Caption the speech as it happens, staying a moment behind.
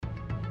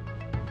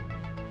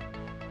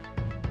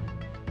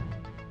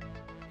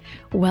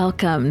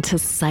Welcome to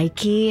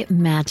Psyche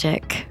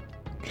Magic,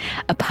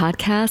 a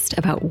podcast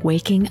about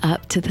waking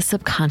up to the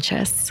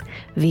subconscious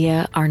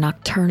via our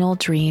nocturnal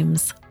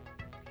dreams.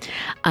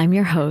 I'm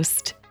your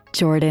host,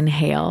 Jordan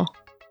Hale.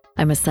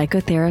 I'm a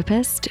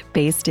psychotherapist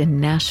based in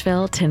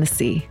Nashville,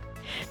 Tennessee.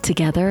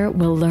 Together,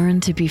 we'll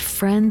learn to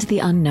befriend the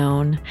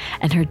unknown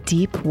and her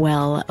deep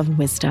well of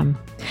wisdom.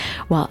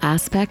 While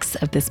aspects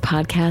of this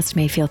podcast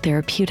may feel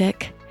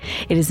therapeutic,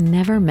 it is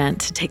never meant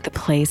to take the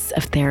place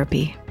of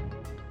therapy.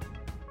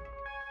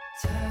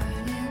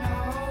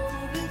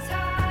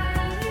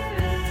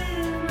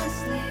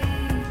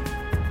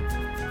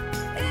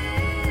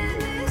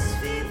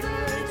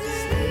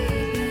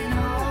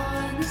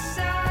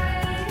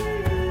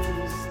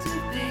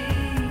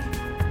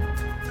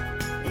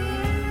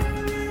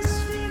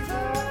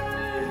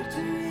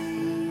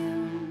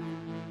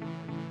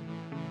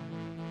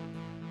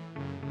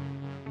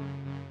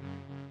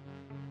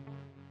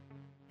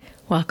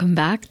 Welcome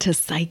back to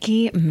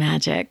Psyche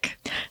Magic.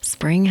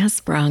 Spring has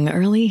sprung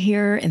early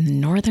here in the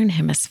Northern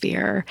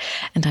Hemisphere,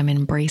 and I'm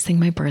embracing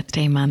my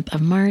birthday month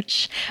of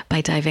March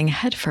by diving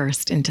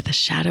headfirst into the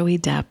shadowy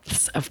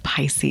depths of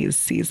Pisces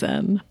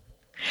season.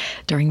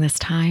 During this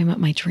time,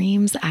 my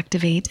dreams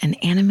activate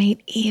and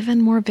animate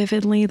even more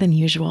vividly than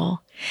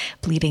usual,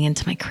 bleeding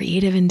into my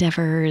creative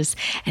endeavors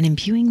and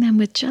imbuing them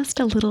with just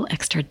a little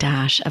extra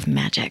dash of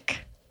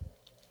magic.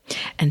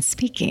 And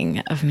speaking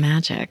of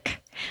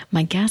magic,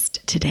 my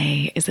guest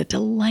today is a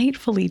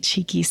delightfully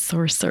cheeky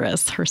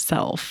sorceress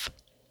herself.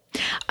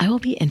 I will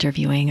be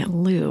interviewing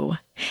Lou,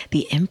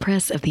 the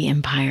Empress of the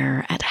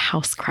Empire at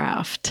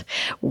Housecraft,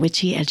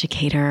 witchy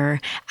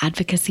educator,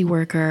 advocacy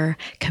worker,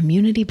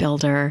 community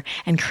builder,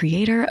 and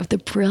creator of the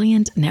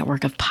brilliant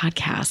network of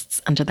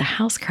podcasts under the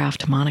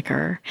Housecraft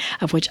moniker,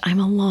 of which I'm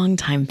a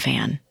longtime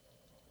fan.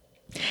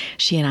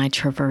 She and I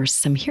traverse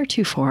some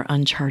heretofore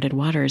uncharted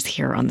waters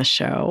here on the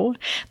show,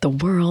 the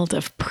world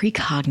of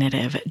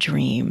precognitive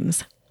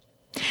dreams.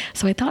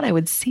 So I thought I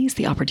would seize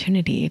the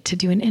opportunity to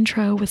do an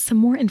intro with some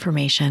more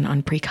information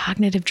on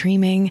precognitive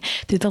dreaming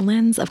through the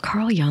lens of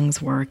Carl Jung's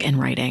work and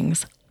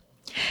writings.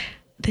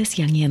 This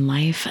Jungian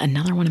Life,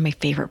 another one of my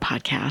favorite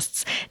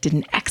podcasts, did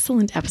an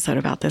excellent episode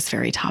about this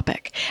very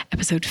topic,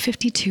 episode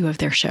 52 of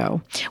their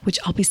show, which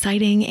I'll be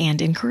citing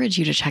and encourage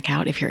you to check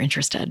out if you're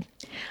interested.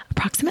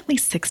 Approximately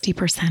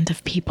 60%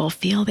 of people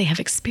feel they have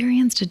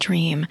experienced a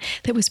dream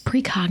that was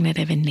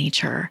precognitive in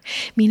nature,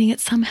 meaning it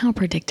somehow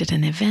predicted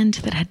an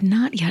event that had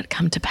not yet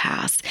come to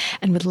pass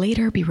and would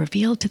later be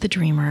revealed to the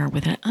dreamer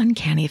with an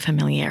uncanny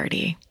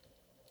familiarity.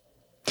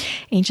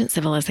 Ancient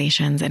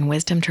civilizations and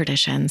wisdom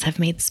traditions have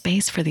made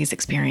space for these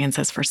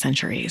experiences for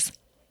centuries.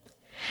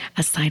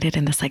 As cited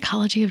in The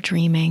Psychology of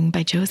Dreaming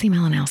by Josie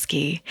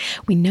Malinowski,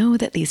 we know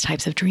that these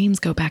types of dreams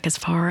go back as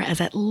far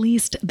as at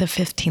least the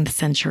 15th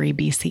century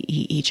BCE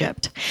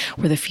Egypt,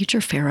 where the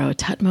future pharaoh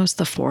Thutmose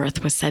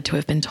IV was said to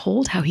have been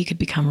told how he could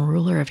become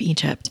ruler of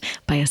Egypt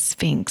by a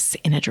sphinx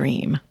in a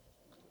dream.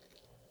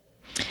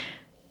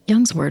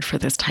 Jung's word for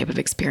this type of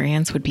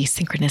experience would be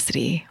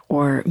synchronicity,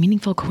 or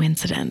meaningful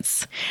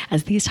coincidence,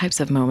 as these types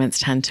of moments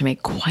tend to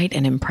make quite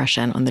an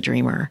impression on the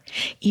dreamer,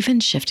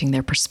 even shifting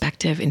their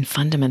perspective in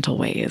fundamental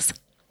ways.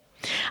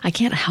 I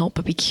can't help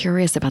but be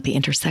curious about the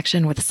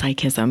intersection with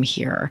psychism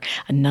here,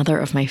 another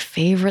of my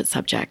favorite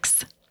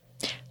subjects.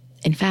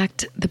 In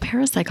fact, the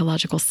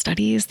parapsychological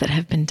studies that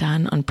have been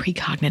done on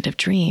precognitive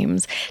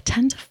dreams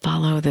tend to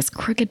follow this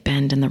crooked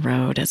bend in the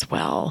road as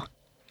well.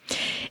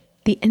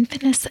 The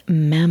infamous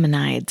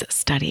Maimonides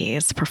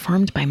studies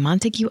performed by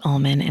Montague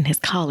Ullman and his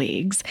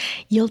colleagues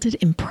yielded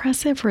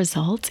impressive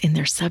results in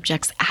their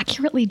subjects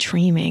accurately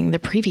dreaming the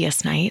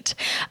previous night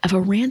of a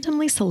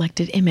randomly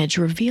selected image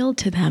revealed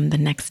to them the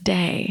next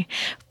day,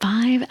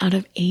 5 out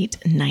of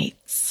 8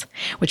 nights,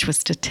 which was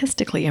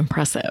statistically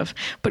impressive,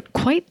 but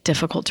quite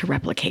difficult to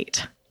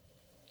replicate.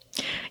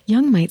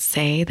 Jung might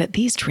say that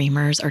these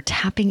dreamers are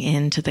tapping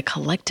into the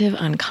collective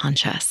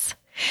unconscious,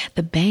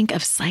 the bank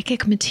of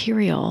psychic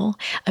material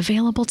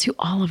available to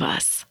all of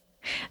us,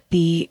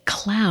 the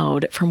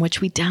cloud from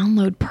which we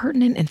download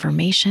pertinent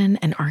information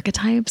and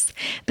archetypes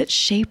that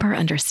shape our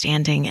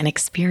understanding and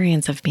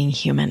experience of being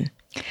human.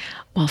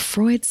 While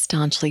Freud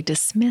staunchly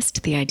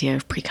dismissed the idea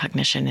of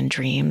precognition in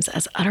dreams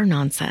as utter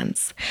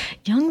nonsense,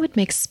 Jung would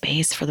make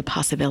space for the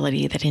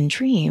possibility that in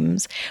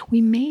dreams,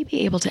 we may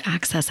be able to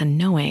access a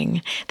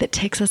knowing that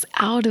takes us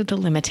out of the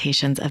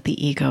limitations of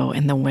the ego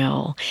and the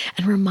will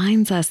and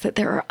reminds us that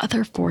there are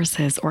other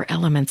forces or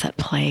elements at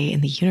play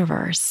in the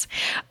universe,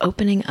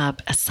 opening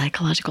up a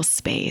psychological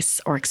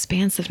space or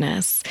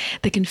expansiveness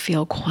that can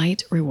feel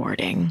quite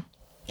rewarding.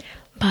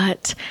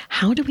 But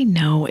how do we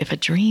know if a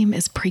dream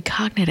is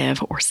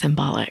precognitive or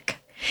symbolic?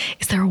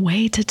 Is there a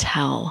way to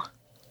tell?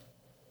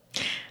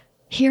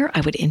 Here,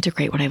 I would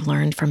integrate what I've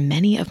learned from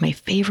many of my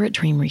favorite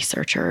dream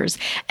researchers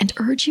and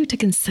urge you to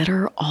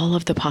consider all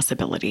of the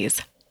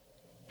possibilities.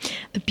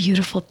 The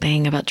beautiful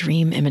thing about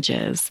dream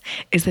images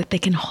is that they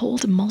can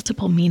hold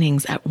multiple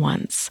meanings at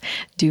once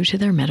due to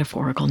their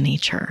metaphorical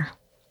nature.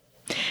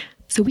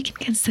 So we can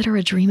consider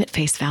a dream at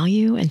face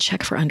value and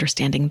check for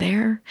understanding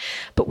there,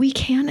 but we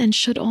can and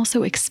should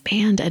also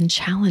expand and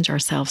challenge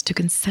ourselves to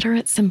consider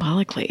it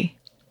symbolically.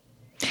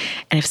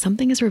 And if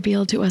something is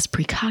revealed to us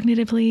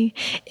precognitively,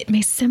 it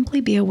may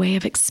simply be a way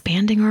of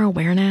expanding our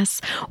awareness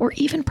or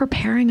even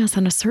preparing us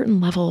on a certain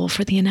level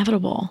for the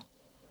inevitable.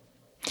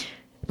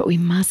 But we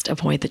must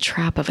avoid the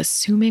trap of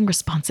assuming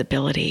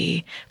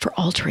responsibility for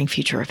altering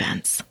future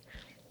events.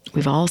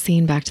 We've all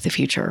seen Back to the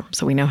Future,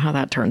 so we know how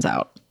that turns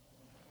out.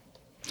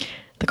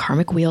 The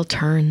karmic wheel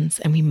turns,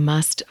 and we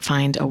must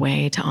find a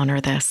way to honor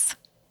this.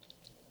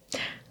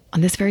 On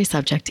this very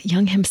subject,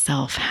 Jung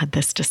himself had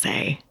this to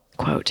say,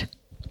 quote,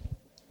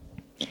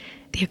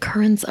 "The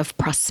occurrence of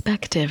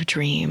prospective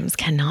dreams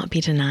cannot be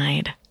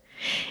denied.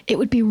 It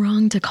would be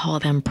wrong to call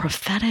them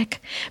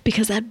prophetic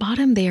because at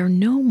bottom they are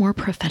no more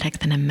prophetic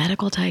than a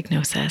medical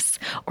diagnosis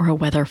or a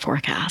weather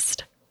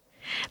forecast.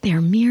 They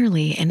are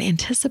merely an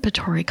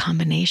anticipatory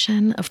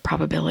combination of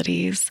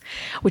probabilities,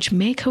 which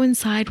may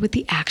coincide with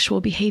the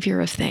actual behavior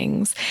of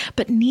things,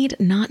 but need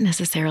not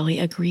necessarily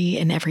agree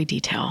in every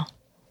detail."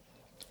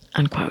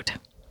 Unquote.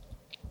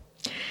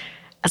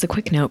 As a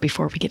quick note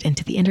before we get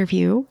into the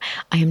interview,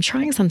 I am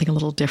trying something a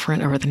little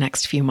different over the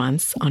next few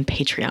months on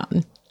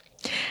Patreon.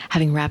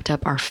 Having wrapped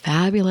up our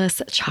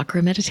fabulous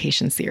chakra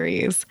meditation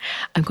series,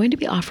 I'm going to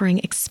be offering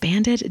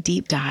expanded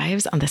deep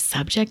dives on the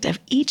subject of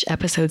each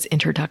episode's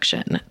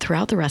introduction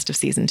throughout the rest of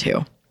season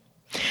 2.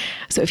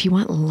 So if you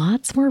want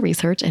lots more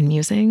research and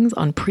musings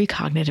on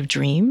precognitive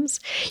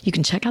dreams, you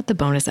can check out the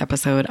bonus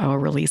episode I will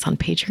release on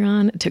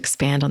Patreon to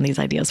expand on these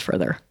ideas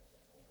further.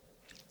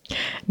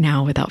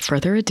 Now, without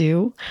further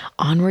ado,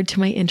 onward to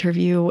my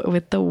interview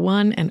with the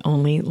one and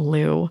only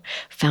Lou,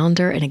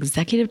 founder and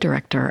executive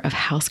director of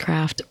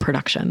Housecraft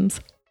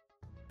Productions.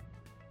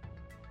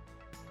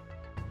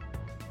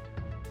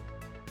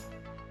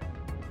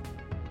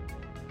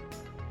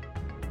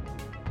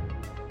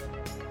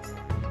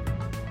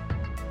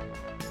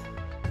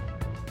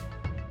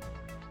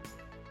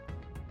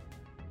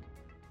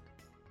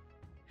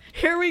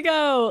 Here we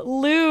go.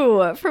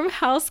 Lou from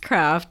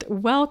Housecraft.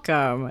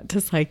 Welcome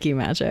to Psyche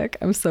Magic.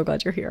 I'm so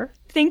glad you're here.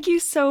 Thank you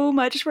so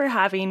much for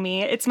having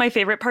me. It's my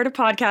favorite part of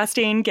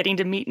podcasting, getting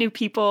to meet new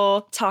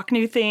people, talk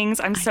new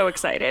things. I'm so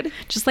excited.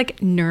 Just like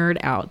nerd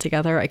out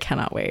together. I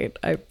cannot wait.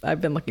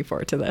 I've been looking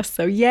forward to this.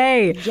 So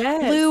yay.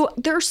 Yes. Lou,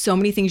 there are so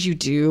many things you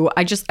do.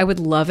 I would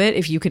love it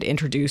if you could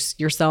introduce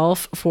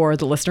yourself for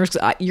the listeners,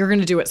 because you're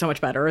going to do it so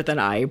much better than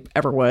I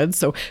ever would.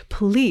 So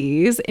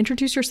please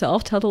introduce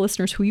yourself. Tell the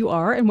listeners who you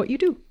are and what you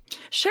do.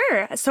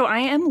 Sure. So I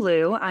am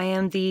Lou. I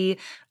am the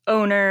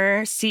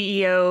owner,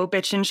 CEO,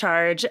 bitch in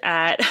charge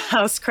at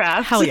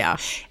Housecraft. Hell yeah.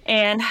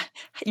 And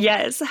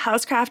yes,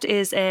 Housecraft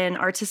is an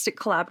artistic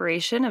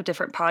collaboration of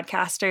different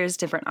podcasters,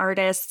 different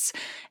artists,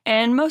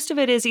 and most of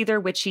it is either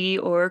witchy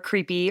or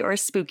creepy or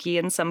spooky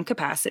in some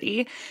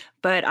capacity.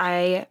 But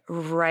I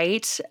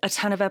write a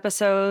ton of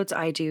episodes.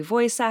 I do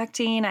voice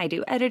acting, I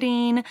do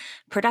editing,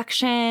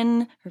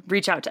 production,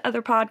 reach out to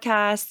other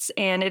podcasts,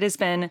 and it has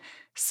been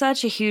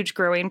such a huge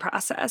growing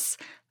process.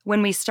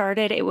 When we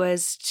started, it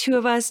was 2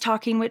 of us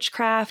talking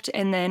witchcraft,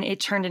 and then it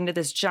turned into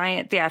this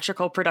giant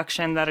theatrical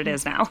production that it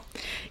is now.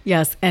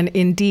 Yes, and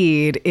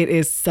indeed, it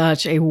is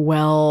such a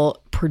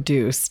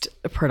well-produced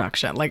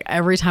production. Like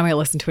every time I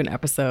listen to an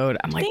episode,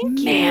 I'm like,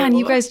 man,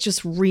 you guys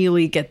just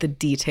really get the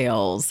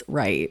details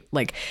right.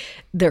 Like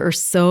there are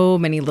so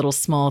many little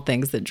small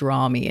things that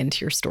draw me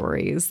into your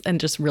stories and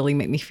just really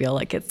make me feel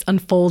like it's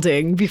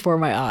unfolding before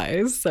my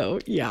eyes. So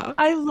yeah.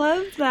 I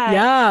love that.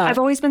 Yeah. I've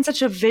always been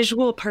such a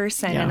visual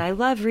person, and I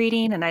love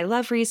reading and I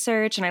love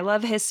research and I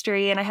love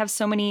history, and I have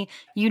so many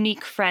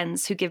unique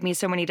friends who give me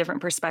so many different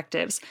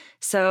perspectives.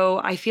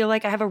 So I feel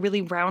like I have a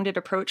really rounded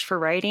approach for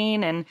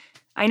writing, and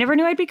I never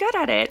knew I'd be good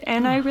at it,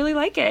 and I really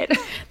like it.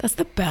 That's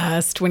the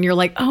best when you're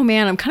like, oh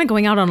man, I'm kind of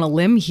going out on a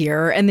limb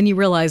here. And then you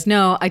realize,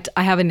 no,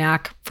 I have a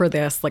knack for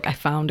this. Like I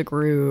found a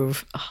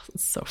groove. Oh,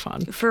 it's so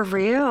fun. For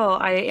real.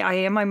 I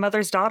am my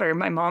mother's daughter.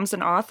 My mom's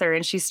an author,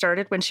 and she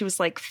started when she was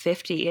like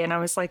 50. And I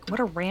was like, what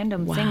a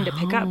random thing to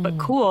pick up, but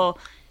cool.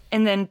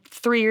 And then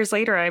 3 years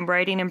later, I'm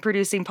writing and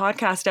producing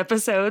podcast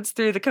episodes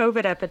through the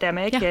COVID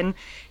epidemic. Yeah. And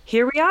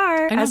here we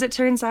are. As it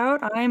turns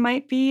out, I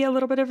might be a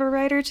little bit of a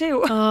writer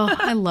too. Oh,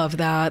 I love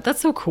that.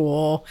 That's so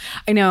cool.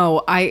 I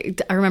know. I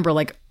remember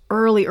like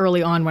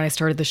early on when I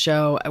started the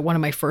show, one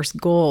of my first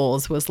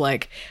goals was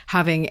like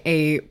having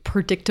a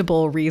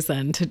predictable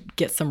reason to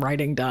get some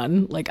writing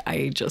done. Like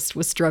I just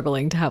was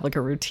struggling to have like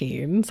a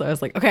routine. So I was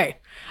like, okay,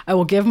 I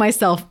will give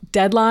myself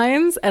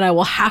deadlines and I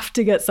will have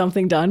to get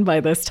something done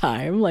by this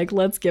time. Like,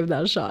 let's give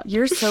that a shot.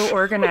 You're so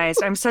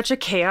organized. I'm such a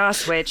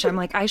chaos witch. I'm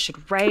like, I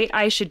should write,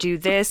 I should do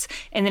this.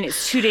 And then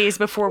it's 2 days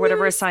before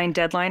whatever assigned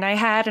deadline I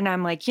had. And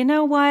I'm like, you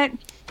know what?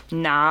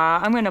 Nah,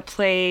 I'm going to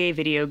play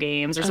video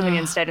games or something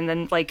instead. And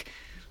then like,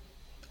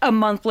 a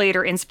month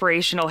later,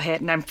 inspirational hit,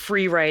 and I'm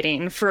free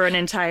writing for an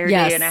entire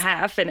day and a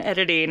half and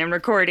editing and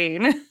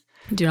recording.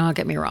 Do not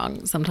get me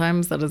wrong.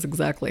 Sometimes that is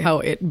exactly how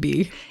it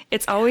be.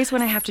 It's always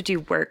when I have to do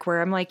work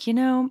where I'm like,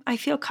 I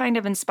feel kind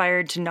of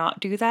inspired to not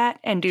do that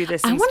and do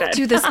this I instead. want to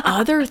do this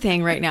other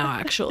thing right now,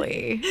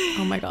 actually.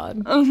 Oh my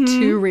God.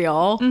 Too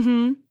real.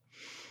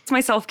 It's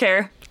my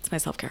self-care. It's my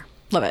self-care.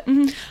 Love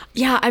it.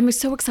 Yeah, I'm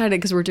so excited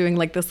because we're doing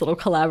like this little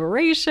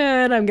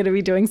collaboration. I'm going to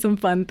be doing some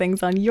fun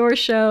things on your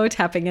show,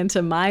 tapping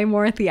into my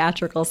more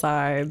theatrical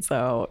side.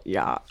 So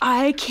yeah.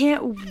 I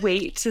can't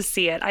wait to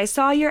see it. I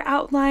saw your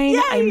outline.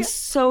 Yay! I'm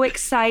so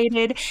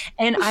excited.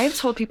 And I've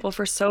told people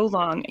for so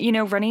long,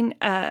 running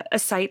a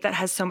site that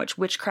has so much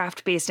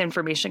witchcraft-based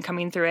information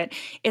coming through it,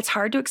 it's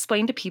hard to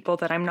explain to people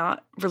that I'm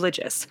not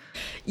religious.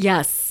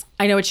 Yes,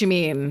 I know what you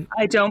mean.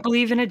 I don't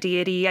believe in a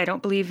deity. I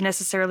don't believe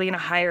necessarily in a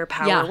higher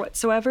power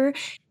whatsoever.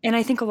 And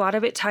I think a lot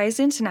of it ties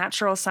into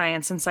natural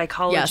science and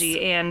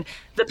psychology and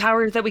the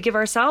power that we give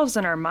ourselves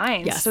and our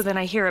minds. Yes. So then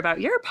I hear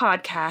about your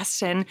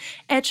podcast and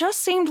it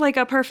just seemed like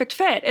a perfect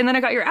fit. And then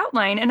I got your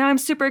outline and now I'm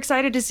super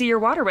excited to see your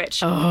Water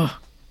Witch. Oh,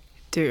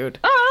 dude.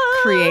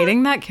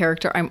 Creating that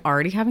character, I'm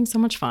already having so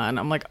much fun.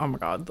 I'm like, oh my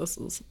God, this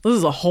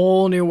is a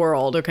whole new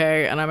world,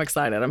 okay? And I'm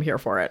excited. I'm here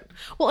for it.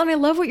 Well, and I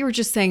love what you were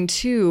just saying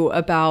too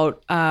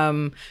about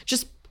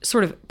just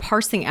sort of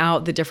parsing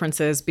out the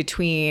differences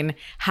between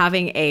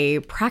having a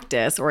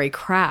practice or a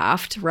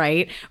craft,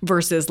 right?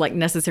 Versus like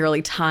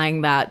necessarily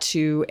tying that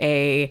to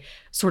a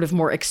sort of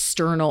more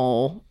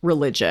external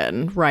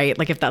religion, right?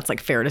 Like if that's like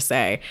fair to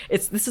say.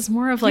 This is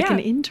more of like an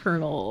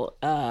internal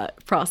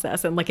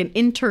process and like an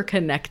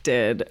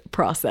interconnected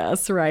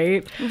process,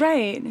 right?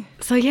 Right.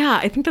 So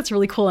yeah, I think that's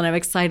really cool. And I'm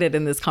excited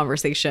in this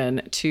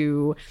conversation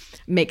to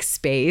make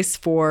space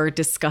for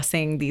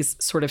discussing these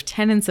sort of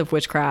tenets of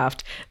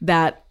witchcraft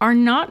that are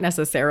not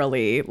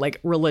necessarily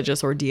like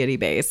religious or deity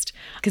based.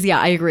 Because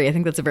yeah, I agree. I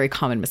think that's a very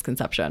common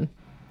misconception.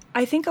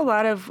 I think a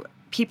lot of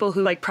people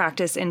who like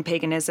practice in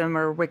paganism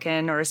or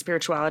Wiccan or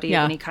spirituality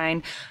of any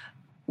kind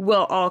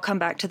will all come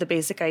back to the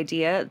basic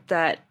idea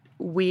that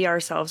we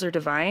ourselves are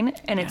divine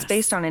and it's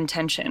based on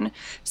intention.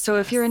 So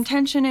if your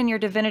intention and your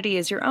divinity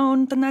is your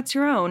own, then that's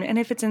your own. And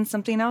if it's in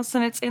something else,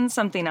 then it's in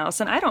something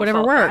else. And I don't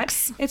whatever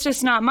works. That. It's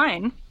just not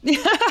mine.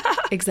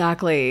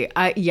 Exactly.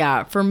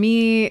 For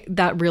me,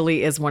 that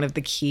really is one of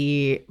the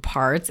key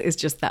parts is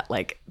just that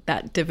like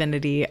that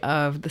divinity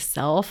of the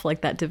self,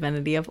 like that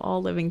divinity of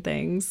all living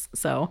things.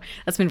 So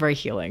that's been very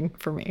healing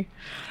for me.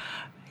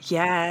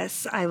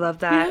 Yes, I love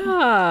that.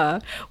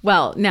 Yeah.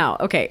 Well, now,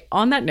 okay,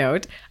 on that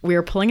note, we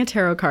are pulling a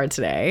tarot card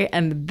today,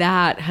 and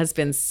that has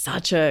been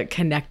such a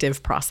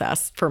connective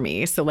process for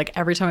me. So like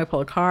every time I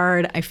pull a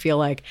card, I feel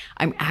like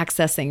I'm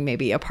accessing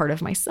maybe a part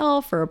of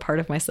myself or a part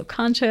of my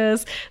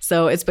subconscious.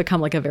 So it's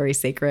become like a very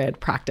sacred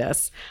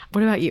practice.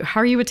 What about you?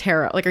 How are you a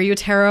tarot? Like, are you a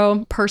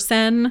tarot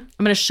person?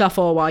 I'm going to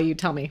shuffle while you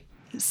tell me.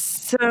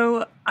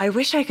 So I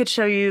wish I could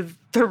show you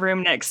the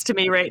room next to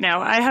me right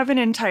now. I have an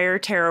entire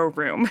tarot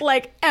room.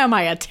 Like, am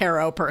I a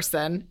tarot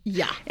person?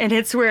 Yeah. And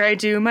it's where I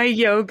do my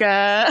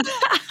yoga.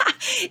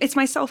 It's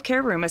my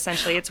self-care room,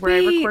 essentially. It's where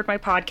I record my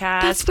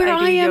podcast. That's where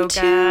I am yoga.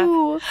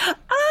 Too.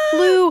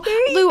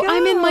 Lou,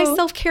 I'm in my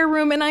self-care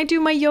room and I do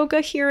my yoga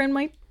here in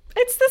my...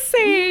 It's the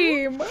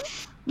same.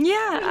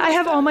 Yeah, I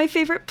have all my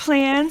favorite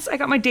plants. I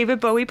got my David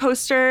Bowie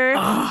poster.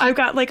 I've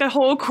got like a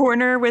whole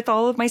corner with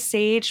all of my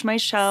sage, my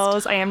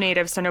shells. I am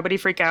native, so nobody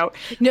freak out.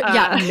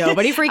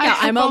 Nobody freak out.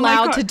 I'm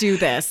allowed to do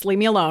this. Leave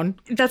me alone.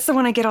 That's the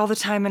one I get all the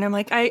time. And I'm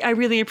like, I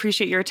really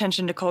appreciate your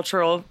attention to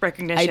cultural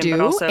recognition. I do,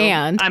 but also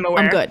and I'm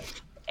aware. I'm good.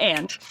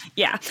 And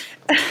yeah,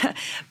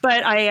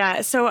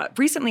 but so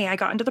recently I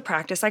got into the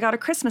practice. I got a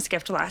Christmas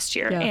gift last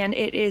year, and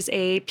it is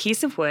a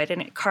piece of wood,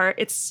 and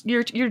it's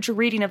your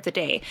reading of the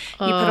day.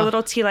 You put a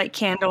little tea light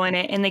candle in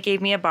it, and they gave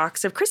me a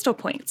box of crystal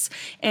points.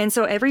 And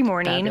so every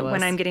morning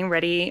when I'm getting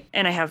ready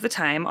and I have the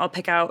time, I'll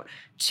pick out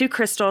 2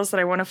 crystals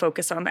that I want to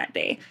focus on that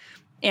day.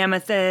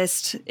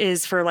 Amethyst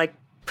is for like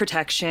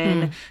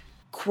protection.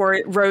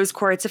 Rose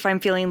quartz if I'm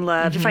feeling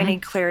loved. If I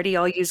need clarity,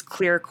 I'll use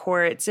clear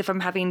quartz. If I'm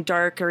having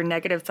dark or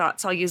negative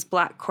thoughts, I'll use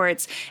black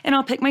quartz. And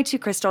I'll pick my 2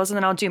 crystals and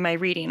then I'll do my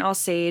reading. I'll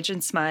sage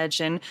and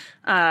smudge and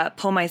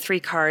pull my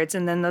 3 cards.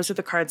 And then those are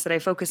the cards that I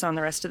focus on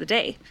the rest of the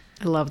day.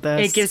 I love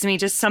this. It gives me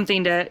just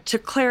something to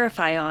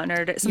clarify on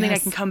or something I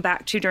can come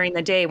back to during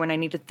the day when I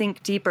need to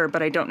think deeper,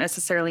 but I don't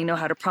necessarily know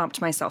how to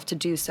prompt myself to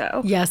do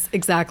so. Yes,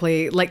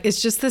 exactly. Like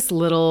it's just this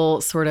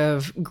little sort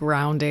of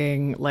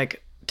grounding,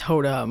 like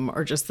totem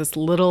or just this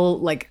little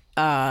like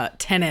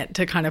tenet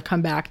to kind of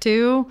come back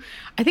to.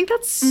 I think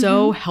that's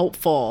so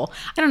helpful.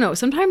 I don't know.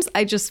 Sometimes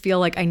I just feel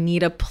like I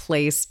need a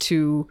place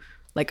to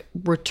like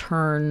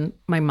return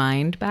my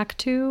mind back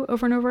to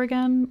over and over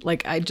again.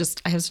 Like I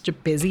have such a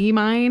busy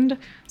mind.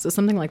 So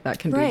something like that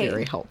can be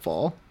very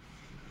helpful.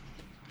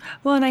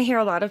 Well, and I hear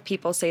a lot of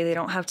people say they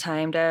don't have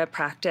time to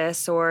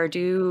practice or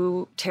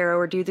do tarot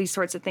or do these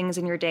sorts of things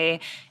in your day.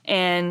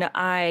 And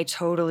I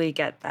totally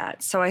get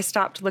that. So I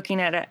stopped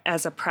looking at it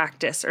as a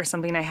practice or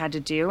something I had to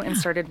do and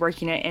started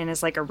working it in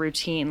as like a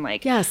routine.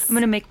 Like, Yes. I'm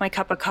going to make my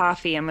cup of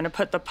coffee. I'm going to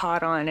put the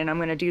pot on and I'm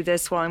going to do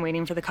this while I'm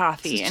waiting for the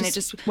coffee. And it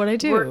just what I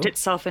do. Worked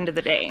itself into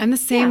the day. I'm the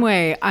same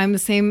way. I'm the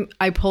same.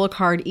 I pull a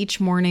card each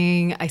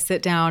morning. I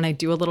sit down. I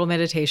do a little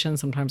meditation.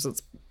 Sometimes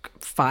it's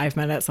 5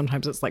 minutes.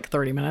 Sometimes it's like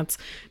 30 minutes.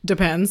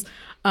 Depends.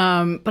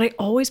 But I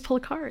always pull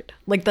a card.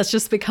 Like that's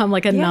just become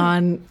like a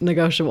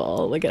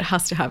non-negotiable. Like it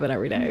has to happen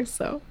every day.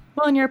 So.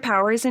 Well, and your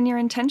power is in your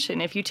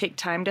intention. If you take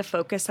time to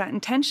focus that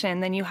intention,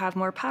 then you have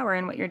more power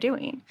in what you're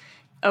doing.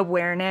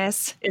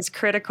 Awareness is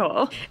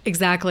critical.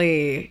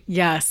 Exactly.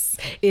 Yes.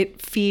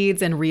 It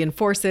feeds and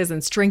reinforces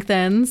and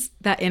strengthens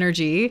that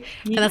energy.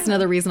 Yeah. And that's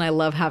another reason I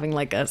love having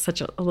like such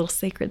a little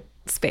sacred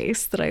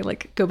space that I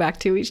like go back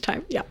to each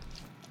time. Yeah.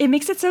 It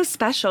makes it so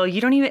special.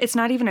 You don't even, it's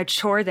not even a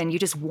chore then. You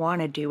just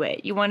want to do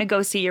it. You want to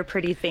go see your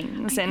pretty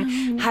things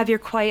and have your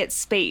quiet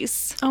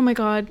space. Oh my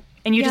God.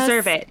 And you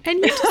deserve it. And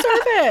you deserve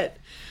it.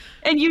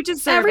 And you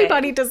deserve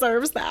Everybody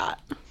deserves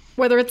that.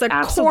 Whether it's a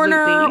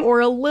corner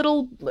or a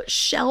little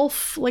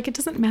shelf, like it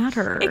doesn't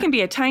matter. It can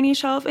be a tiny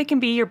shelf. It can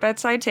be your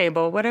bedside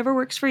table. Whatever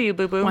works for you,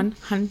 boo-boo.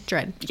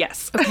 100.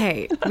 Yes.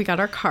 Okay, we got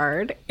our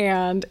card,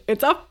 and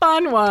it's a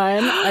fun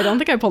one. I don't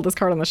think I pulled this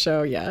card on the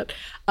show yet.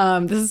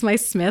 This is my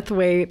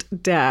Smith-Waite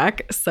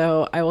deck,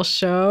 so I will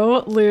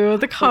show Lou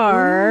the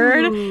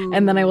card,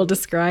 and then I will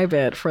describe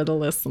it for the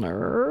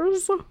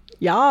listeners.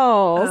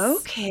 Yes.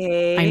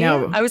 Okay. I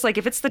know. I was like,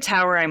 if it's the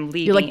tower, I'm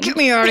leaving. You're like, get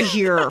me out of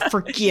here.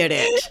 Forget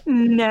it.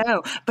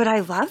 No, but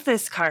I love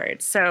this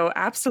card. So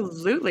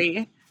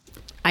absolutely.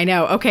 I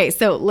know. Okay,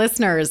 so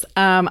listeners,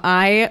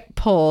 I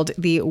pulled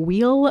the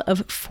Wheel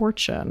of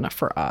Fortune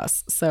for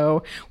us.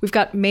 So we've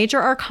got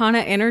Major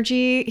Arcana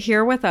energy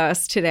here with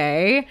us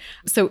today.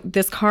 So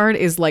this card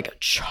is like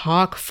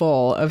chock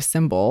full of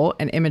symbol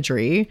and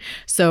imagery.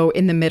 So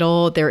in the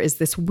middle, there is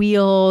this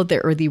wheel.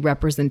 There are the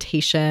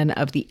representation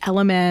of the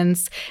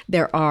elements.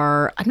 There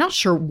are, I'm not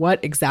sure what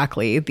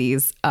exactly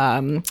these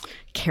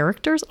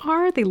characters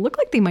are. They look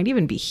like they might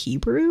even be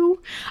Hebrew.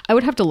 I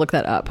would have to look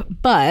that up.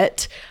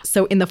 But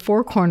so in the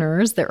four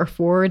corners, there are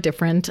four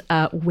different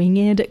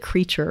winged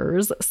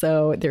creatures.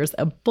 So there's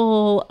a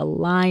bull, a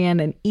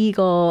lion, an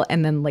eagle,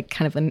 and then like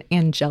kind of an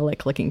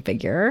angelic looking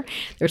figure.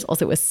 There's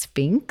also a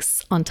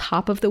sphinx on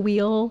top of the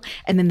wheel.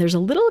 And then there's a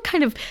little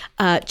kind of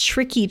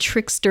tricky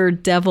trickster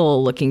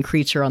devil looking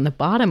creature on the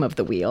bottom of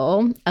the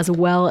wheel, as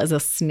well as a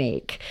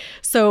snake.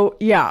 So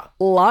yeah,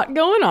 a lot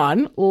going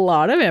on, a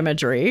lot of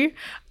imagery.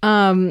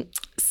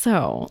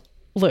 So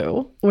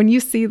Lou, when you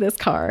see this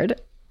card,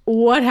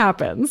 what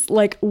happens?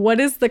 Like, what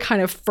is the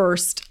kind of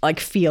first like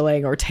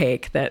feeling or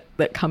take that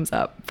comes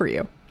up for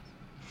you?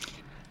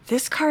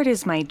 This card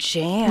is my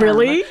jam.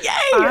 Really?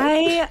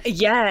 Yay!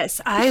 Yes,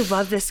 I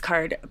love this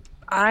card.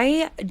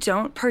 I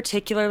don't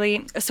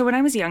particularly, so when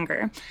I was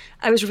younger,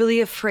 I was really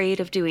afraid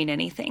of doing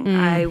anything.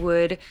 I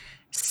would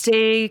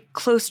stay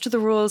close to the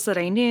rules that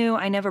I knew.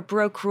 I never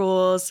broke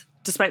rules.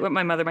 Despite what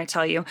my mother might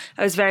tell you,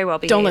 I was very well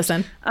behaved. Don't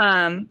listen.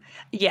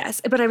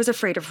 Yes, but I was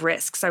afraid of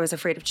risks. I was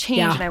afraid of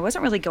change, and I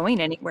wasn't really going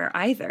anywhere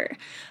either.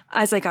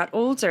 As I got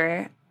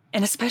older,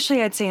 and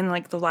especially I'd say in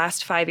like the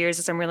last 5 years,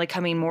 as I'm really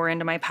coming more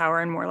into my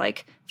power and more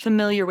like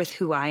familiar with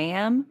who I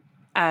am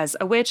as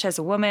a witch, as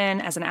a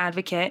woman, as an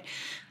advocate,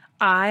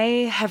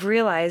 I have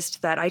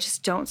realized that I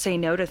just don't say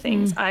no to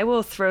things. I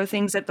will throw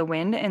things at the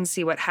wind and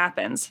see what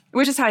happens,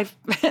 which is how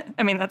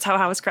that's how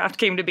Housecraft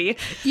came to be.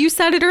 You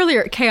said it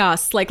earlier,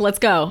 chaos, like, let's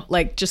go.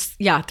 Like, just,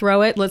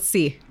 throw it. Let's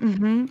see.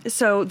 Mm-hmm.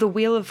 So the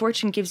Wheel of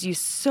Fortune gives you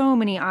so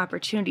many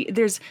opportunities.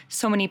 There's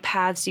so many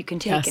paths you can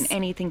take and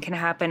anything can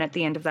happen at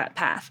the end of that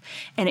path.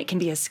 And it can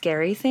be a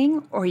scary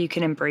thing or you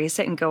can embrace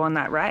it and go on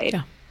that ride.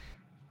 Yeah.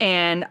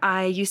 And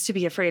I used to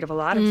be afraid of a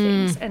lot of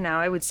things. And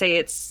now I would say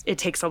it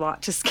takes a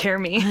lot to scare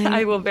me.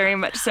 I will very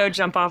much so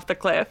jump off the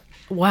cliff.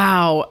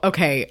 Wow.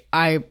 Okay.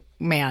 I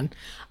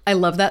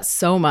love that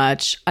so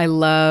much. I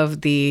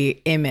love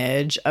the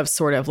image of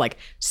sort of like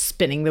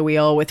spinning the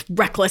wheel with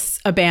reckless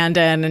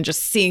abandon and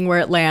just seeing where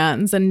it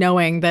lands and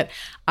knowing that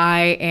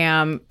I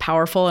am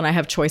powerful and I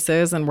have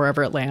choices and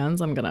wherever it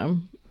lands, I'm going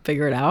to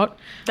figure it out.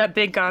 That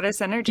big goddess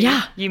energy.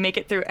 Yeah. You make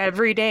it through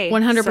every day.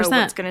 100%. So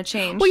what's going to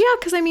change? Well, yeah,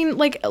 because I mean,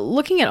 like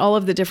looking at all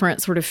of the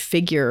different sort of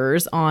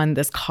figures on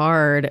this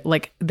card,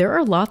 like there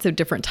are lots of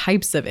different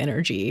types of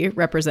energy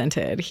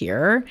represented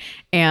here.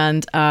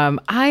 And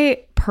I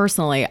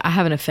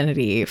have an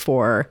affinity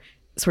for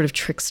sort of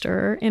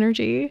trickster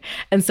energy.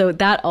 And so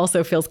that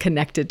also feels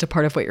connected to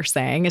part of what you're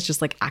saying. It's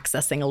just like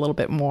accessing a little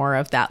bit more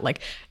of that,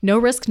 like no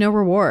risk, no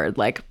reward.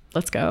 Like,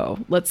 let's go.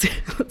 Let's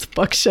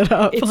fuck shit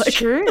up. It's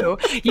true.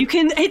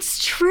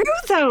 It's true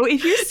though.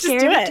 If you're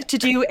scared to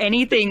do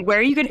anything, where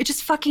are you going to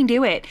just fucking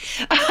do it?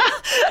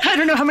 I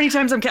don't know how many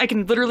times I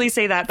can literally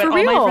say that, but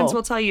all my friends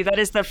will tell you that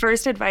is the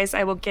first advice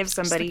I will give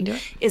somebody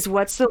is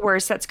what's the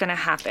worst that's going to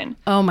happen?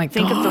 Oh my God.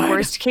 Think of the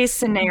worst case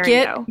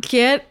scenario.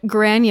 Get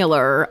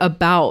granular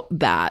about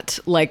that.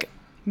 Like,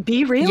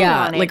 Be real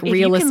on it. Like if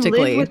realistically. You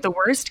can live with the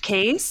worst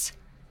case,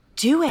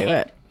 do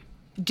it.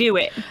 Do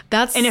it.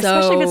 And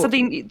especially if it's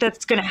something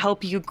that's going to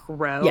help you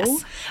grow.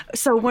 Yes.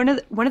 So one of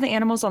the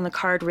animals on the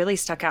card really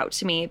stuck out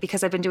to me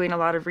because I've been doing a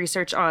lot of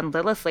research on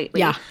Lilith lately.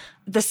 Yeah.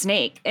 The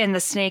snake. And the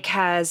snake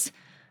has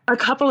a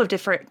couple of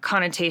different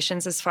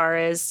connotations as far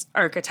as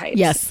archetypes.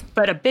 Yes.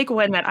 But a big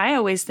one that I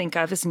always think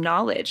of is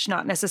knowledge,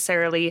 not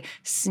necessarily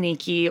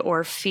sneaky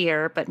or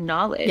fear, but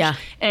knowledge. Yeah.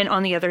 And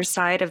on the other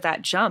side of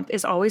that jump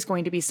is always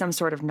going to be some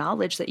sort of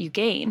knowledge that you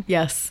gain.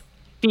 Yes.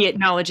 Be it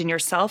knowledge in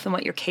yourself and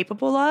what you're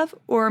capable of,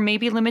 or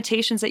maybe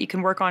limitations that you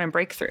can work on and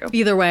break through.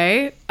 Either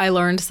way, I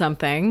learned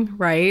something,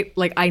 right?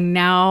 Like I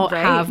now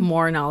have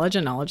more knowledge,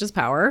 and knowledge is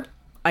power.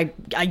 I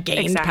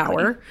gained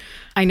power.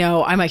 I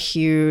know I'm a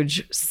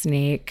huge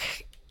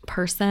snake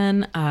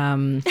person.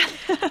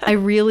 I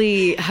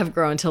really have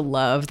grown to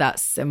love that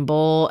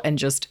symbol. And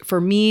just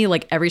for me,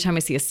 like every time I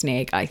see a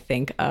snake, I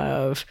think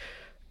of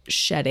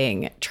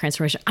shedding,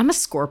 transformation. I'm a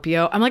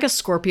Scorpio. I'm like a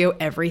Scorpio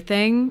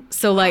everything.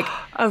 So like,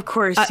 of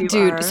course you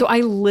dude, are. So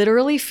I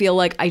literally feel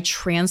like I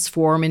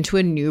transform into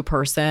a new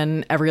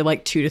person every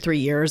like 2 to 3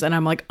 years, and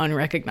I'm like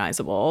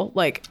unrecognizable.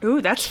 Like,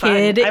 ooh, that's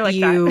kid fun. I like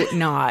you that.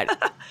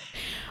 not.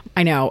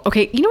 I know.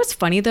 Okay. You know what's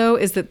funny though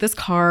is that this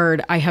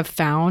card, I have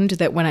found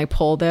that when I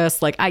pull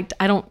this, like I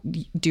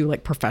don't do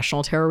like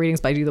professional tarot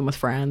readings, but I do them with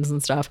friends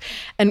and stuff.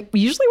 And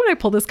usually when I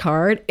pull this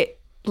card, it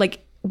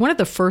like one of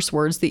the first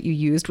words that you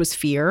used was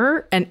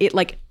fear. And it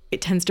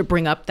tends to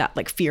bring up that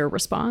like fear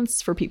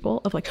response for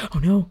people of like, oh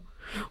no,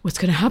 what's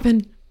going to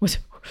happen?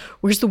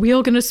 Where's the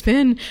wheel going to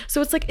spin?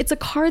 So it's like, it's a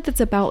card that's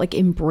about like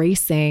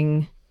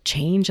embracing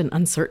change and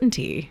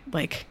uncertainty.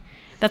 Like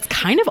that's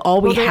kind of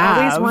all we have.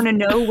 They always want to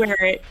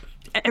know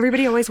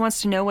everybody always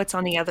wants to know what's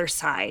on the other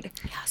side.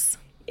 Yes.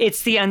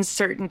 It's the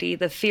uncertainty,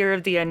 the fear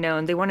of the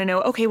unknown. They want to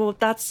know, okay, well,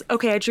 that's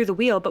okay. I drew the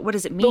wheel, but what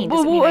does it mean?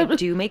 Does it mean I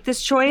do make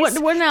this choice?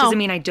 What now? Does it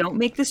mean I don't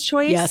make this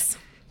choice? Yes.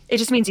 It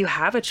just means you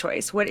have a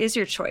choice. What is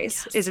your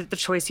choice? Yes. Is it the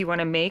choice you want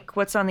to make?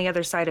 What's on the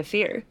other side of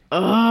fear?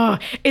 Oh,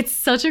 it's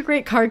such a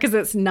great card because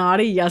it's not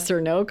a yes or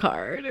no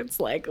card.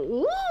 It's like,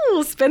 ooh,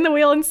 spin the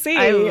wheel and see.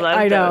 I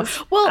love those.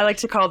 Know. Well, I like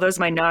to call those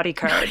my naughty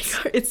cards.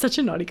 It's such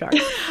a naughty card.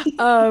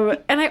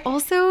 And I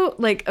also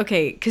like,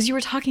 okay, because you were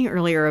talking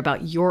earlier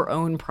about your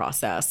own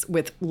process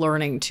with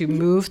learning to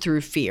move through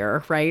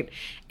fear, right?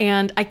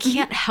 And I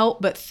can't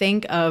help but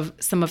think of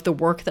some of the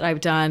work that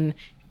I've done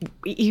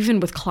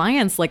even with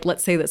clients, like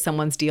let's say that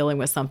someone's dealing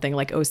with something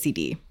like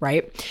OCD,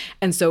 right?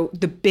 And so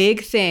the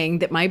big thing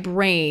that my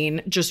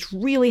brain just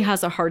really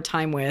has a hard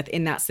time with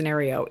in that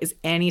scenario is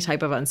any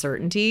type of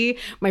uncertainty.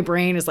 My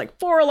brain is like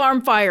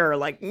 4-alarm fire,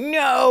 like,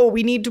 no,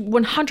 we need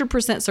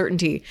 100%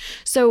 certainty.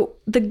 So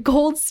the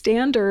gold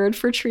standard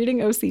for treating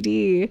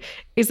OCD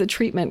is a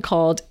treatment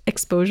called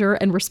exposure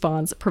and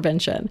response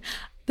prevention.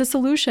 The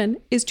solution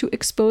is to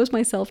expose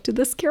myself to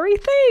the scary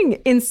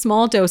thing in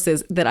small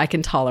doses that I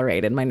can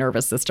tolerate in my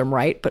nervous system,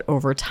 right? But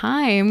over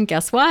time,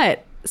 guess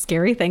what?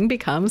 Scary thing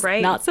becomes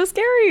not so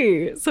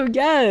scary. So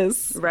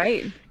yes.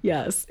 Right.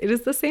 Yes, it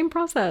is the same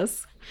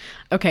process.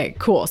 Okay,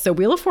 cool. So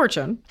Wheel of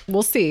Fortune,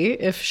 we'll see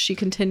if she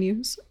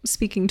continues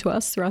speaking to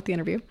us throughout the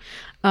interview.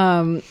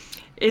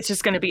 It's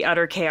just going to be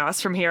utter chaos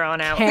from here on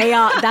out.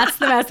 Chaos. That's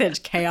the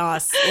message.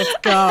 Chaos. Let's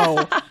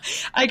go.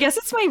 I guess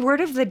it's my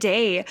word of the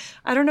day.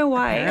 I don't know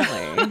why.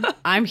 Apparently.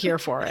 I'm here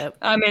for it.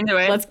 I'm into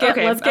it. Let's get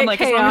I'm like,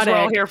 chaotic. as long as we're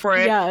all here for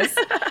it. Yes.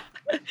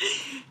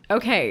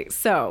 Okay,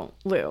 so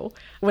Lou,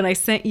 when I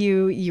sent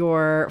you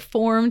your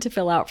form to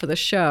fill out for the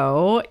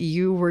show,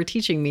 you were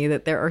teaching me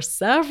that there are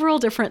several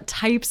different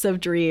types of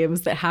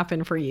dreams that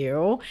happen for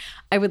you.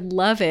 I would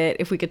love it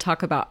if we could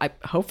talk about,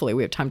 hopefully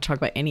we have time to talk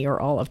about any or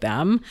all of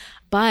them.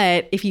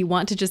 But if you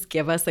want to just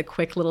give us a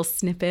quick little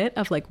snippet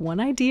of like one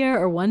idea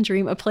or one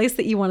dream, a place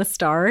that you want to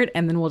start,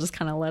 and then we'll just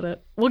kind of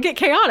we'll get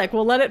chaotic.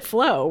 We'll let it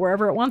flow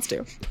wherever it wants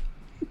to.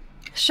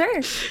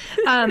 Sure.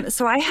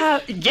 So I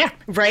have,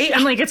 right?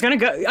 I'm like, I'm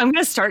going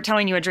to start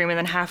telling you a dream, and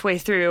then halfway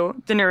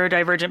through, the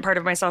neurodivergent part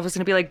of myself is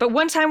going to be like, but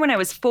one time when I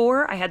was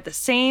 4, I had the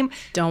same.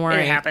 Don't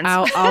worry. It happens.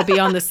 I'll be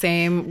on the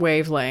same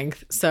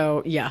wavelength.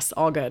 So yes,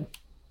 all good.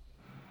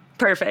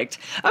 Perfect.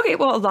 Okay.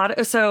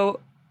 Well, so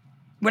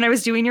when I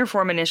was doing your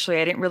form initially,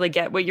 I didn't really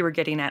get what you were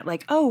getting at.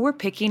 Like, oh, we're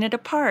picking it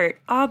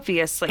apart,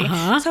 obviously.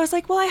 Uh-huh. So I was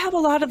like, well, I have a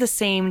lot of the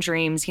same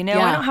dreams, I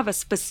don't have a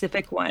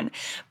specific one.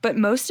 But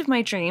most of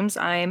my dreams,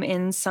 I'm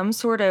in some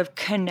sort of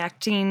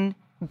connecting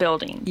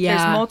building. Yeah.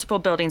 There's multiple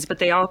buildings, but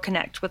they all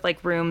connect with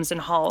like rooms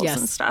and halls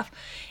and stuff.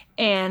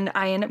 And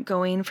I end up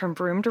going from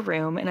room to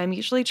room, and I'm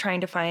usually trying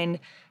to find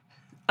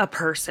a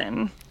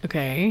person.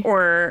 Okay.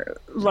 Or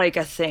like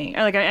a thing.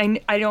 Like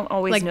I don't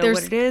always know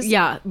what it is.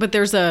 Yeah, but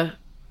there's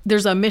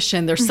a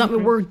mission. There's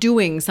something, we're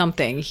doing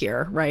something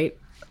here, right?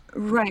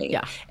 Right.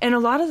 Yeah. And a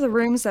lot of the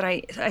rooms that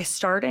I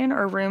start in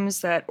are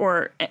rooms that,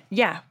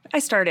 I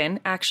start in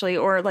actually,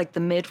 or like the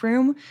mid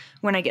room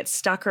when I get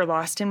stuck or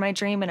lost in my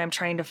dream and I'm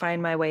trying to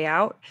find my way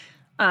out,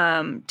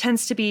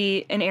 tends to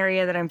be an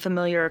area that I'm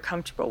familiar or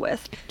comfortable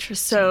with. Interesting.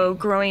 So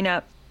growing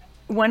up,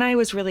 one I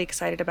was really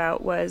excited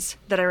about was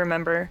that I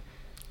remember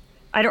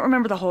I don't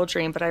remember the whole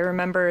dream, but I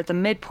remember the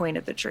midpoint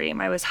of the dream.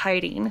 I was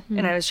hiding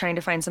and I was trying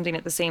to find something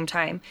at the same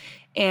time.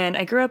 And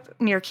I grew up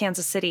near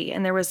Kansas City,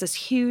 and there was this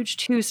huge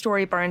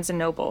 2-story Barnes and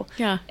Noble.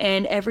 Yeah.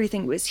 And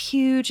everything was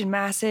huge and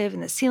massive,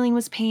 and the ceiling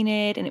was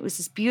painted, and it was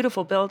this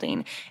beautiful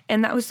building.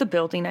 And that was the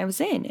building I was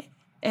in.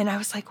 And I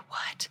was like,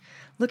 what?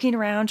 Looking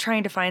around,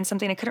 trying to find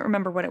something. I couldn't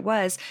remember what it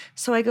was.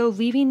 So I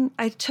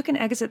took an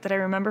exit that I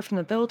remember from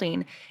the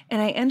building, and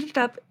I ended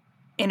up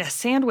in a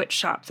sandwich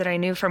shop that I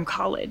knew from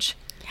college.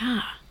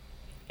 Yeah.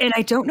 And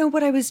I don't know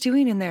what I was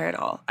doing in there at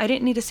all. I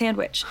didn't need a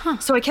sandwich.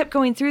 So I kept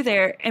going through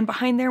there, and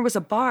behind there was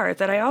a bar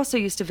that I also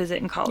used to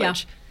visit in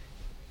college.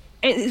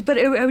 Yeah. But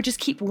I would just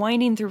keep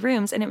winding through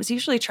rooms, and it was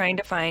usually trying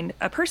to find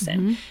a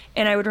person.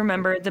 And I would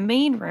remember the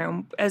main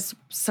room as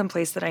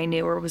someplace that I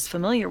knew or was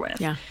familiar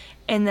with. Yeah.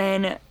 And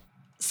then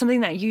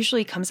something that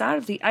usually comes out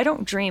of I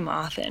don't dream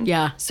often.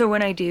 Yeah. So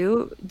when I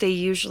do, they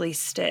usually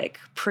stick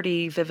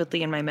pretty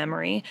vividly in my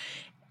memory.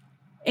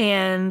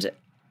 And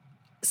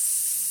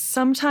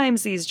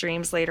sometimes these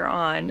dreams later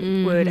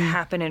on would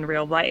happen in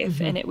real life,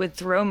 and it would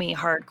throw me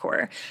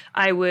hardcore.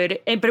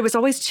 But it was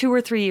always 2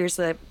 or 3 years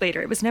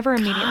later. It was never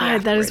immediately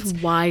afterwards. That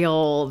is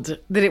wild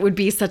that it would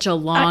be such a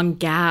long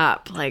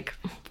gap. Like,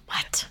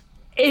 what?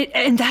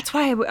 And that's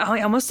why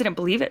I almost didn't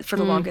believe it for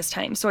the longest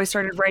time. So I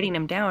started writing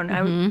them down.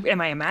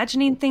 Am I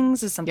imagining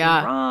things? Is something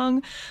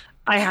wrong?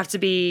 I have to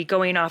be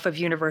going off of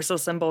universal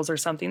symbols or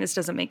something. This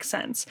doesn't make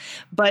sense.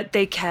 But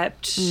they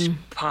kept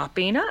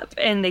popping up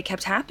and they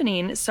kept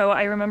happening. So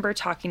I remember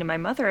talking to my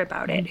mother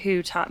about it,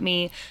 who taught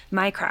me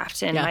my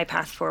craft and my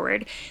path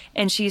forward.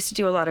 And she used to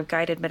do a lot of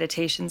guided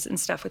meditations and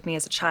stuff with me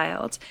as a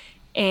child.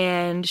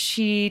 And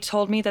she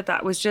told me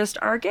that was just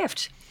our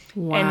gift.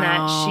 Wow. And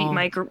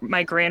that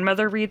my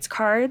grandmother reads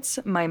cards,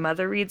 my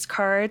mother reads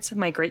cards,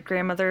 my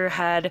great-grandmother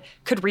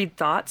could read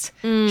thoughts.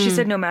 She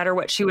said no matter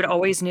what, she would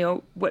always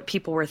know what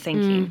people were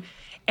thinking.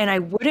 And I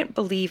wouldn't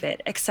believe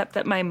it, except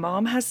that my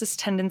mom has this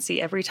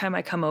tendency every time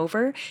I come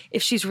over,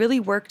 if she's really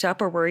worked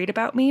up or worried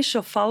about me,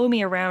 she'll follow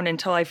me around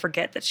until I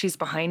forget that she's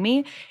behind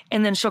me.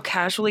 And then she'll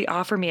casually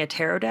offer me a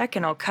tarot deck,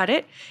 and I'll cut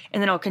it.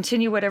 And then I'll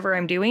continue whatever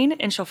I'm doing.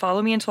 And she'll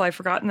follow me until I've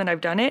forgotten that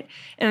I've done it.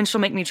 And then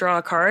she'll make me draw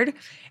a card.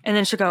 And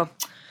then she'll go,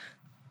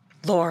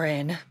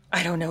 Lauren,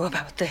 I don't know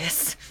about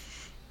this.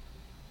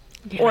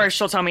 Yeah. Or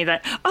she'll tell me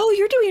that, oh,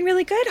 you're doing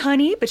really good,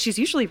 honey. But she's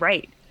usually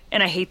right.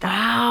 And I hate that.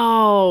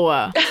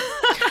 Wow.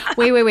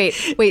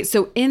 Wait.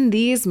 So in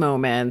these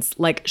moments,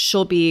 like,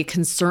 she'll be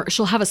concerned,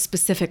 she'll have a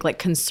specific like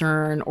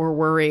concern or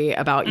worry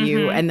about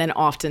you. And then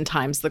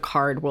oftentimes the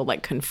card will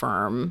like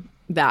confirm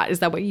that. Is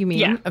that what you mean?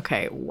 Yeah.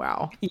 Okay.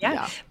 Wow.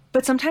 Yeah.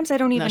 But sometimes I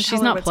don't even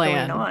tell her what's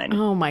going on.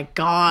 Oh my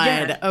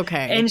God. Yeah.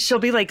 Okay. And she'll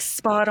be like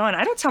spot on.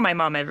 I don't tell my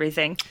mom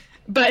everything.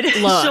 But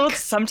she'll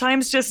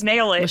sometimes just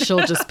nail it.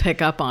 She'll just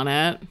pick up on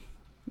it.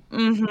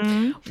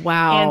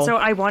 Wow. And so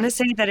I want to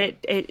say that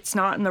it's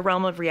not in the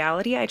realm of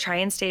reality. I try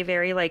and stay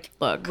very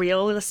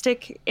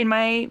realistic in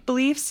my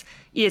beliefs,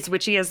 as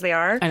witchy as they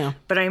are. I know.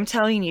 But I'm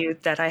telling you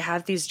that I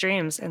have these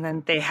dreams and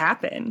then they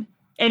happen.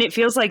 And it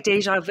feels like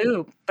deja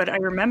vu, but I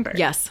remember.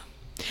 Yes.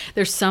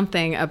 There's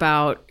something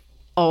about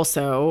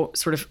also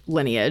sort of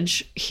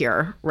lineage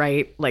here,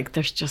 right? Like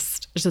there's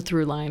a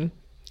through line.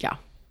 Yeah.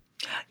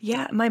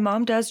 Yeah, my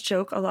mom does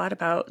joke a lot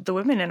about the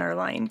women in our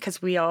line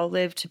because we all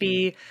live to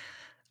be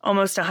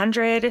almost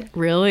 100.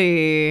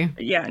 Really?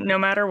 Yeah, no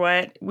matter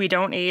what. We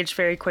don't age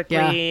very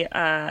quickly,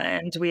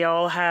 and we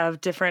all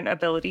have different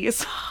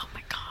abilities. Oh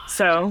my God.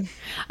 So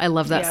I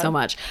love that so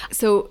much.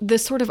 So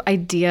this sort of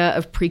idea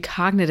of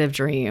precognitive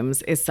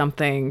dreams is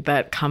something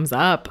that comes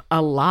up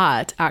a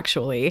lot,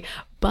 actually.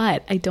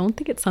 But I don't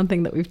think it's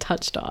something that we've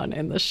touched on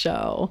in the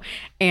show.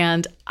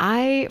 And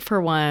I,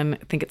 for one,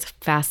 think it's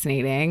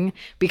fascinating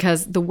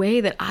because the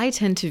way that I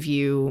tend to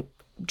view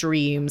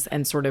dreams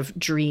and sort of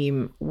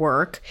dream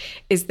work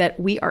is that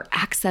we are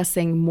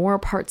accessing more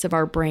parts of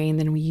our brain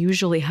than we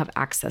usually have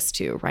access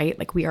to, right?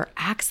 Like we are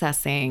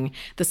accessing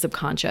the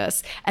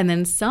subconscious. And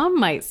then some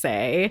might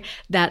say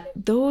that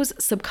those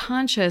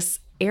subconscious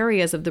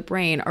areas of the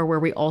brain are where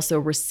we also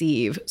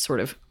receive sort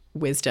of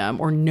wisdom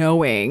or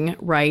knowing,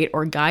 right?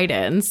 Or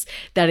guidance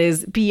that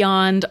is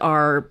beyond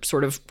our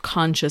sort of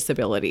conscious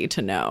ability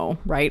to know,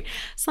 right?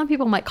 Some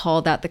people might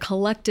call that the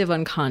collective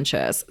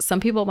unconscious. Some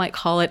people might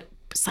call it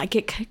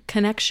psychic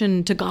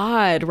connection to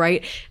God,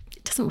 right?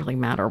 It doesn't really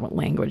matter what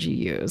language you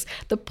use.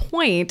 The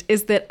point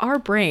is that our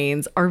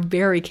brains are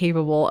very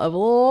capable of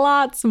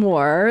lots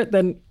more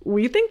than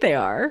we think they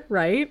are,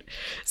 right?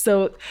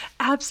 So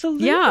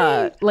absolutely.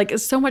 Yeah, like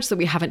so much that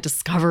we haven't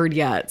discovered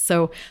yet.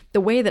 So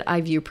the way that I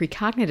view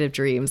precognitive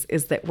dreams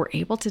is that we're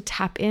able to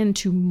tap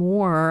into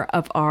more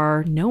of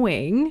our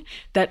knowing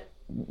that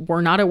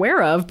we're not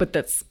aware of, but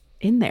that's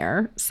in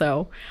there.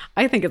 So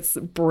I think it's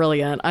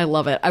brilliant. I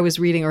love it. I was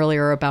reading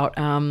earlier about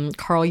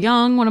Carl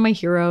Jung, one of my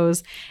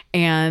heroes,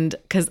 and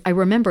because I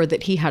remember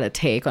that he had a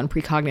take on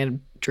precognitive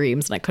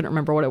dreams and I couldn't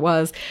remember what it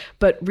was.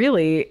 But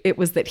really, it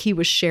was that he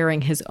was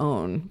sharing his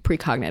own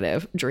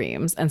precognitive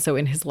dreams. And so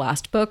in his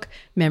last book,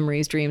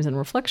 Memories, Dreams, and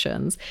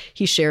Reflections,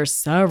 he shares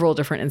several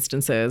different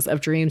instances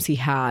of dreams he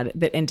had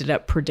that ended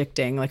up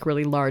predicting like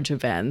really large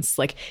events.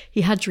 Like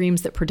he had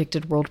dreams that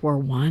predicted World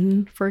War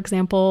I, for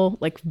example,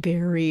 like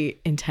very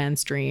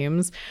intense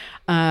dreams.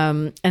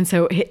 And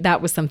so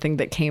that was something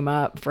that came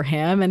up for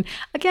him. And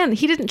again,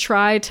 he didn't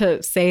try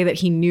to say that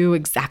he knew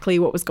exactly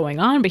what was going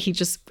on, but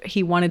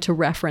he wanted to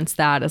reference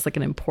that as like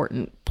an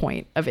important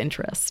point of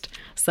interest.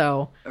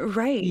 So,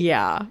 right.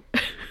 Yeah.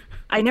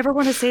 I never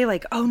want to say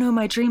like, oh no,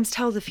 my dreams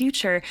tell the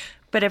future.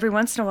 But every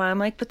once in a while I'm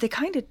like, but they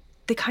kind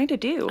of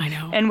do. I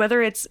know. And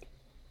whether it's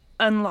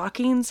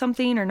unlocking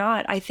something or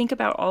not, I think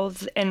about all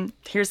of and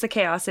here's the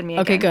chaos in me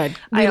again. Okay, good.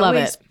 We love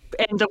it.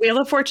 And the Wheel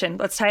of Fortune,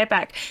 let's tie it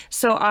back.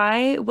 So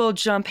I will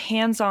jump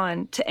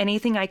hands-on to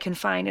anything I can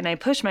find, and I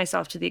push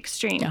myself to the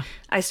extreme. Yeah.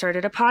 I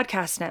started a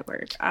podcast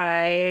network.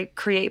 I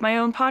create my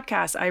own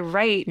podcast. I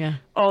write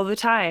all the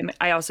time.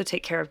 I also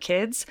take care of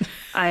kids.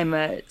 I'm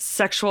a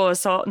sexual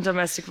assault and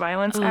domestic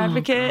violence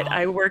advocate. God.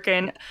 I work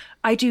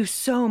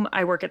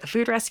at the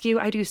food rescue.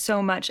 I do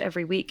so much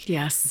every week.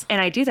 Yes. And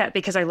I do that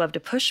because I love to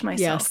push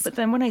myself. Yes. But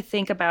then when I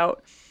think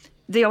about,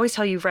 they always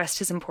tell you rest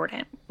is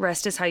important.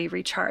 Rest is how you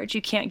recharge.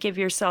 You can't give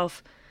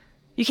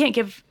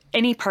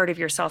any part of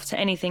yourself to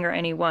anything or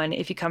anyone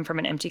if you come from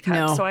an empty cup.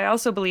 No. So I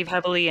also believe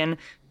heavily in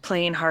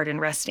playing hard and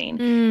resting.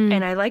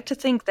 And I like to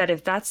think that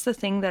if that's the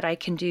thing that I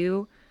can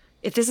do,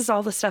 if this is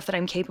all the stuff that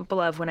I'm capable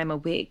of when I'm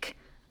awake,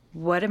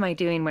 what am I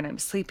doing when I'm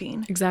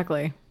sleeping?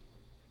 Exactly.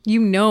 You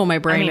know my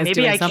brain is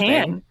doing something.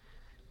 Maybe I can.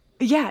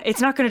 Yeah,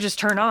 it's not going to just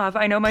turn off.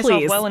 I know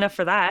myself well enough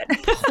for that.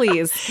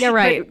 Please. Yeah,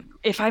 right. But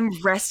if I'm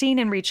resting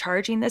and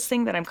recharging this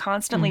thing that I'm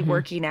constantly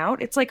working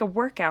out, it's like a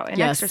workout and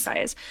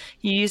exercise.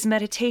 You use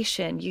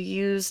meditation, you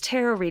use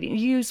tarot reading,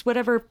 you use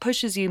whatever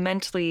pushes you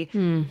mentally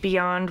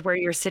beyond where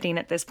you're sitting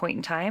at this point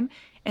in time.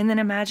 And then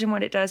imagine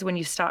what it does when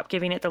you stop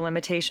giving it the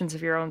limitations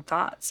of your own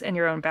thoughts and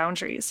your own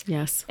boundaries.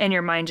 Yes. And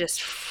your mind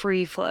just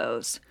free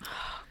flows.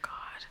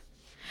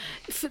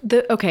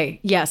 Okay,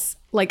 yes.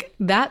 Like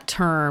that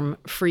term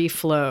free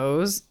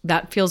flows,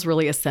 that feels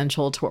really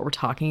essential to what we're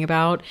talking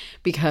about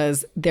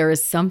because there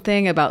is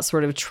something about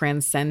sort of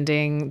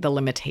transcending the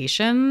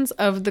limitations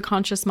of the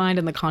conscious mind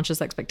and the conscious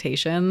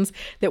expectations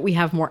that we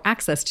have more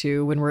access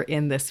to when we're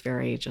in this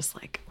very just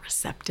like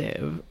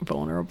receptive,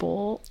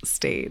 vulnerable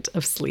state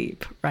of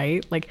sleep,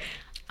 right? Like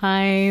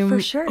I'm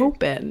for sure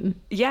open.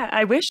 Yeah,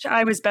 I wish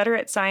I was better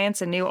at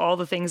science and knew all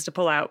the things to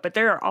pull out, but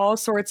there are all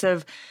sorts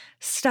of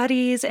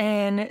studies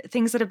and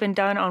things that have been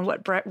done on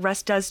what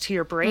rest does to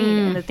your brain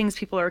and the things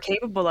people are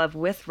capable of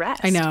with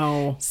rest. I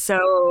know.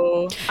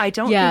 So I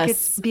don't think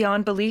it's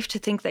beyond belief to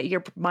think that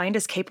your mind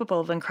is capable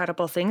of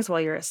incredible things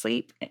while you're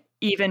asleep,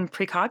 even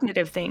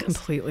precognitive things.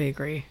 Completely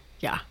agree.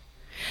 Yeah.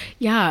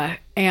 Yeah.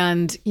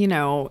 And,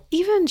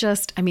 even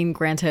just,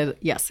 granted,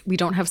 yes, we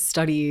don't have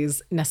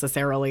studies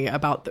necessarily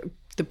about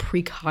the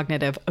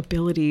precognitive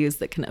abilities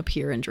that can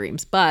appear in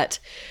dreams, but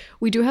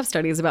we do have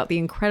studies about the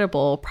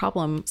incredible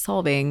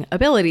problem-solving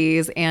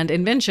abilities and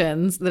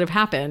inventions that have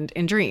happened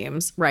in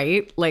dreams,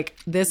 right? Like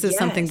this is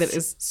something that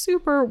is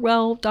super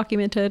well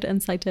documented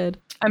and cited.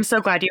 I'm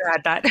so glad you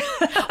had that.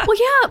 Well,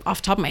 yeah,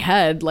 off the top of my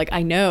head, like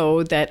I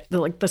know that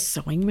the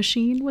sewing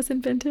machine was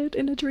invented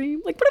in a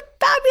dream. Like what a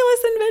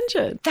fabulous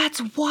invention.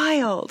 That's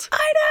wild.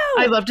 I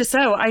know. I love to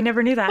sew. I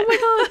never knew that. Oh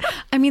my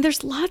God.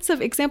 There's lots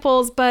of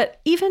examples, but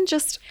even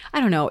just,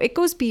 I don't know, it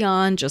goes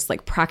beyond just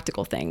like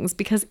practical things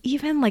because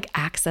even like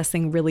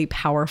accessing really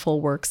powerful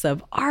works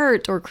of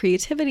art or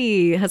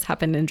creativity has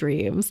happened in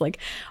dreams. Like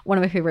one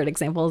of my favorite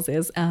examples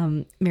is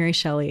Mary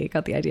Shelley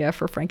got the idea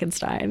for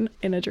Frankenstein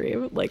in a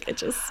dream. Like it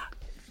just...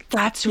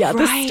 That's right.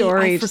 The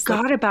story I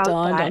forgot about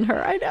dawned that. on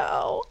her. I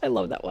know. I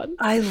love that one.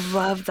 I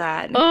love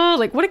that. Oh,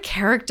 like what a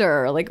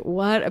character. Like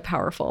what a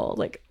powerful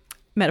like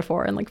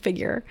metaphor and like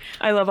figure.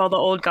 I love all the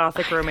old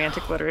Gothic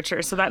romantic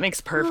literature, so that makes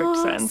perfect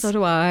sense. So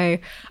do I.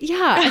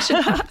 Yeah, I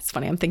should. It's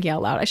funny. I'm thinking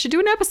out loud. I should do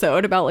an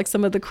episode about like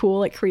some of the cool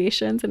like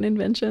creations and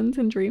inventions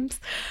and dreams.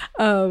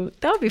 That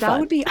would be fun. That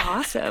would be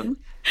awesome.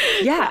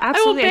 Yeah,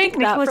 absolutely. I think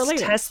Nikola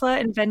Tesla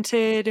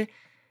invented...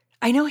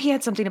 I know he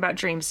had something about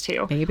dreams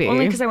too. Maybe.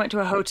 Only because I went to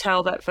a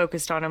hotel that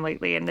focused on him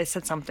lately and they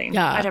said something.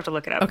 Yeah. I'd have to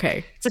look it up.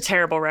 Okay. It's a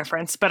terrible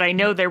reference, but I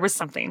know there was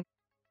something.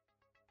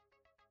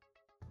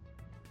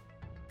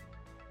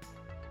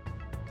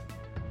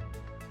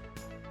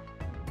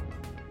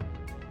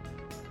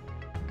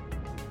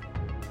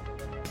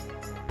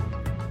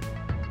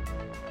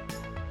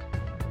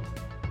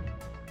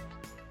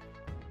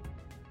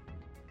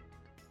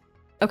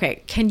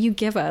 Okay, can you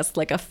give us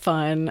like a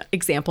fun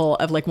example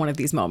of like one of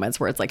these moments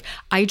where it's like,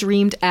 I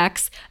dreamed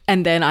X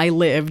and then I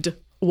lived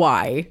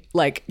Y?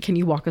 Like, can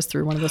you walk us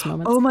through one of those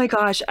moments? Oh my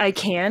gosh, I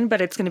can,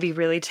 but it's going to be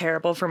really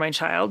terrible for my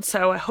child.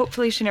 So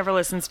hopefully she never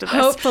listens to this.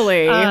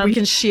 Hopefully we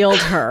can shield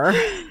her.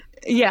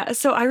 Yeah,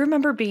 so I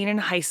remember being in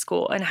high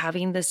school and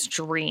having this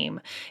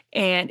dream,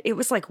 and it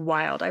was like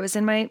wild. I was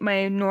in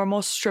my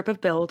normal strip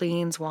of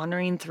buildings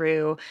wandering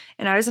through,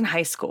 and I was in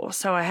high school.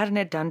 So I hadn't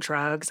had done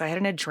drugs, I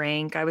hadn't had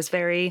drank. I was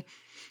very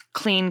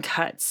clean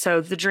cut. So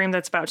the dream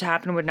that's about to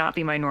happen would not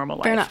be my normal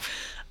life. Fair enough.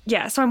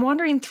 Yeah, so I'm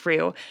wandering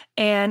through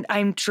and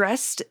I'm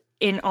dressed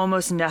in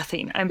almost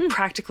nothing. I'm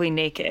practically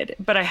naked,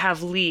 but I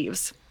have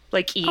leaves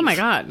like Eve. Oh my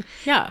God.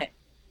 Yeah.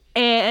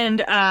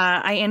 And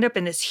I end up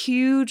in this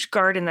huge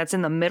garden that's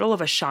in the middle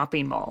of a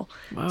shopping mall.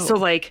 Whoa. So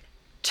like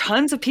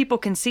tons of people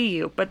can see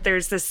you, but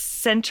there's this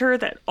center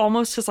that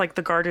almost is like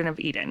the Garden of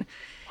Eden.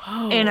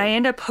 Whoa. And I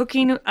end up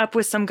hooking up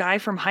with some guy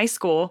from high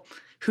school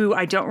who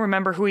I don't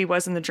remember who he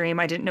was in the dream.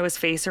 I didn't know his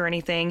face or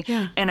anything.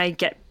 Yeah. And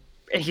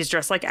he's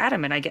dressed like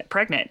Adam and I get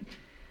pregnant.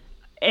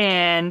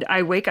 And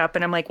I wake up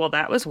and I'm like, well,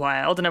 that was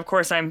wild. And of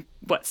course I'm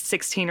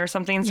 16 or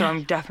something. So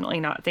I'm definitely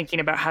not thinking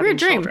about having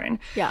children.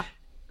 Yeah.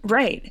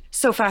 Right.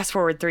 So fast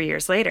forward 3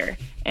 years later,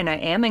 and I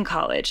am in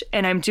college,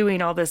 and I'm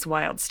doing all this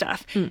wild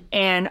stuff.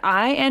 And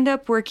I end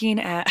up working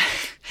at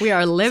We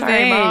are living.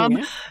 Sorry,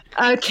 Mom.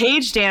 A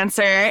cage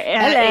dancer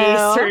at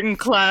Hello. a certain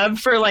club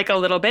for like a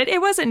little bit. It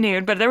wasn't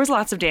nude, but there was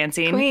lots of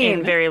dancing Queen.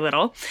 and very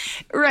little.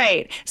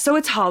 Right. So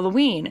it's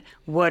Halloween.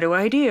 What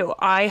do?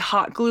 I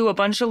hot glue a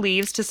bunch of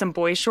leaves to some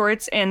boy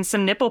shorts and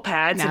some nipple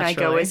pads, and I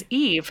go Naturally. as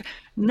Eve,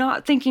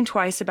 not thinking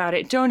twice about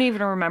it. Don't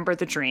even remember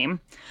the dream.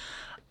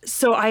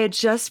 So I had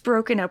just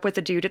broken up with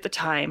a dude at the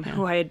time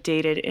who I had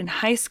dated in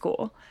high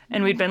school,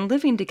 and we'd been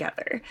living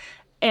together.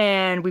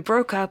 And we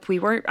broke up.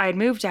 I had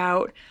moved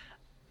out.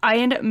 I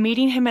ended up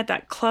meeting him at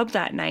that club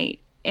that night,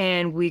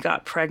 and we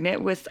got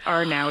pregnant with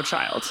our now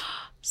child.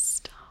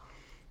 Stop.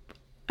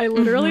 I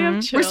literally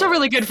have chills. We're still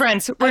really good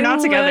friends. We're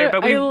not together,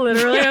 but we I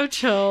literally have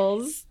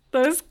chills.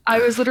 Those I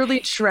was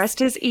literally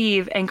dressed as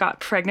Eve and got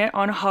pregnant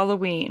on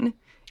Halloween.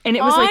 And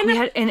it was on like we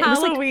had, and it was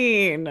like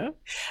Halloween.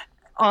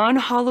 on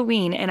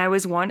Halloween, and I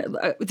was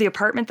the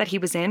apartment that he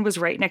was in was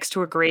right next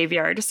to a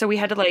graveyard. So we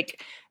had to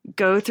like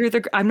go through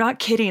I'm not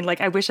kidding. Like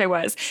I wish I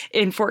was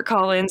in Fort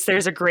Collins.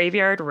 There's a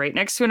graveyard right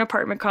next to an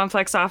apartment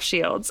complex off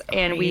Shields.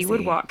 And we would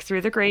Crazy. walk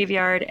through the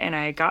graveyard, and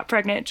I got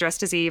pregnant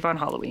dressed as Eve on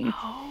Halloween.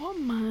 Oh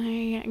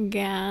my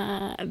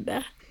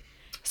God.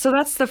 So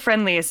that's the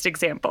friendliest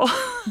example.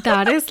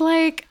 That is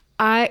like,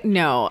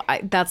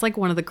 that's like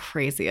one of the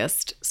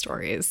craziest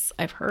stories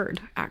I've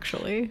heard,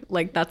 actually.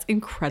 Like, that's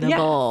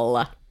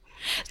incredible.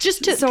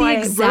 Just to So the I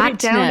wrote it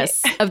down.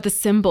 exactness of the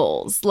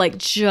symbols, like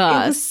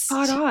just. It was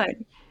spot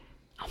on.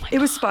 Oh my It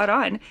was God. spot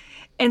on.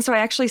 And so I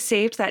actually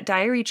saved that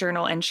diary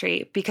journal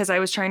entry because I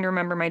was trying to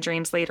remember my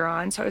dreams later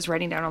on. So I was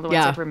writing down all the ones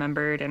Yeah. I've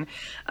remembered.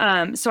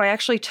 And so I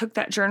actually took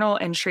that journal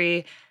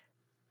entry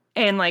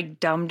and like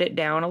dumbed it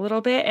down a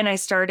little bit. And I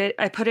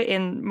put it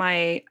in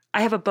I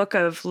have a book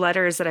of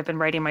letters that I've been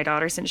writing my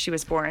daughter since she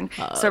was born.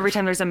 So every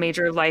time there's a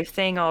major life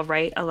thing, I'll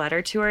write a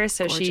letter to her.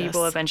 So she Gorgeous.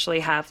 will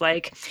eventually have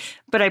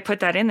but I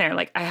put that in there.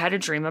 Like I had a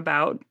dream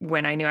about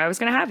when I knew I was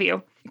going to have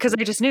you because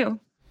I just knew.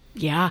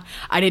 Yeah.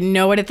 I didn't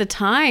know it at the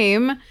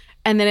time.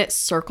 And then it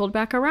circled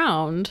back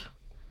around.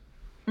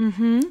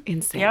 Mm-hmm.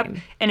 Insane. Yep.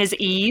 And is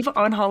Eve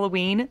on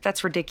Halloween?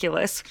 That's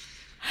ridiculous.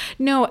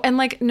 No, and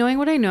like knowing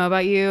what I know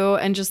about you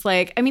and just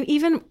like, I mean,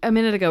 even a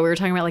minute ago we were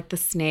talking about like the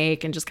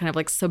snake and just kind of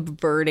like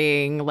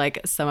subverting like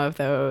some of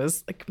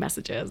those like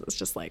messages. It's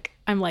just like,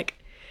 I'm like,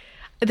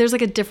 there's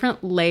like a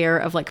different layer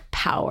of like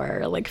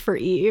power like for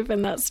Eve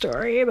in that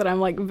story that I'm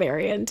like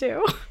very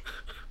into.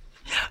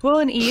 Well,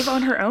 and Eve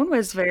on her own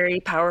was very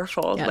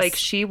powerful. Yes. Like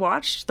she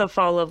watched the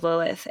fall of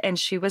Lilith and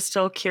she was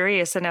still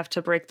curious enough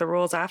to break the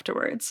rules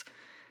afterwards.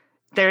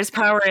 There's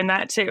power in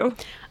that too.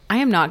 I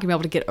am not gonna be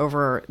able to get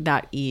over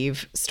that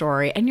Eve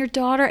story. And your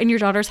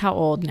daughter's how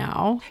old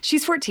now?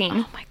 She's 14.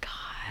 Oh my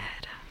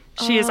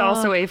God. She is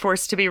also a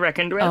force to be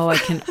reckoned with. Oh, I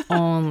can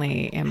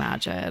only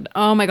imagine.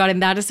 Oh my God.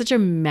 And that is such a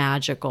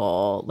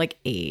magical like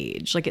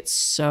age. Like it's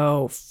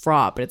so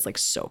fraught, but it's like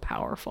so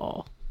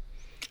powerful.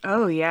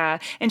 Oh, yeah.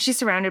 And she's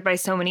surrounded by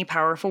so many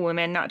powerful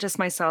women, not just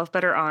myself,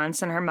 but her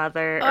aunts and her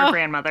mother or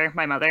grandmother,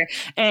 my mother,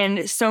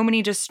 and so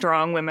many just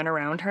strong women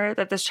around her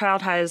that this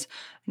child has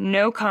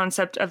no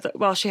concept of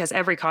she has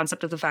every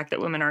concept of the fact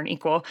that women aren't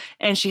equal,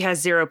 and she has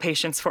zero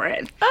patience for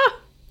it.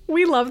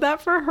 We love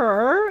that for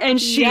her. And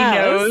she Yes.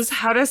 knows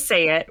how to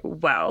say it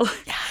well.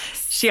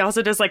 Yes. She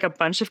also does like a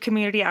bunch of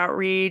community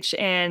outreach,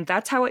 and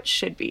that's how it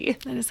should be.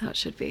 That is how it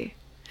should be.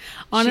 She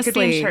Honestly, could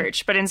be in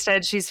church, but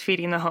instead she's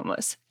feeding the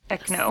homeless.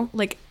 Heck no.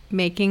 like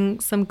making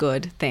some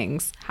good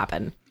things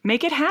happen.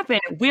 Make it happen.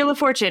 Wheel of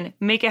Fortune.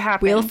 Make it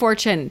happen. Wheel of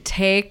Fortune,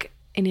 take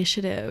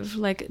initiative,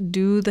 like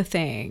do the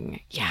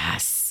thing.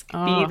 Yes.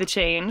 Be the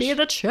change. Be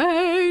the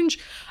change.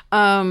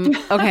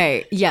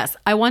 Okay. Yes.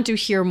 I want to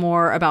hear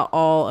more about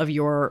all of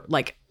your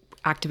like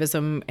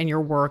activism and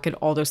your work and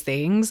all those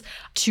things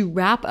to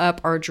wrap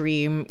up our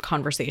dream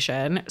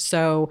conversation.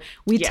 So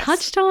we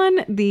touched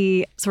on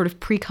the sort of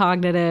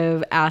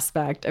precognitive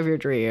aspect of your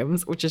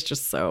dreams, which is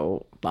just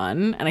so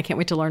fun. And I can't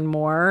wait to learn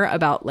more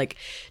about, like,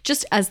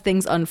 just as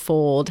things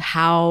unfold,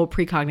 how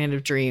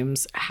precognitive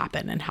dreams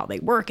happen and how they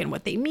work and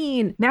what they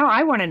mean. Now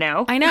I want to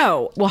know. I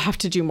know. We'll have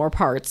to do more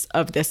parts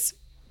of this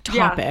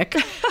topic.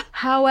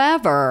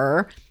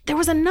 However, there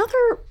was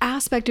another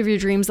aspect of your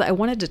dreams that I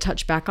wanted to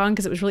touch back on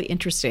because it was really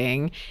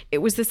interesting. It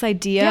was this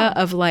idea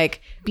of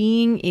like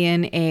being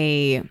in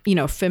a, you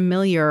know,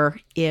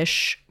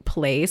 familiar-ish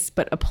place,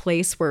 but a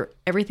place where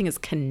everything is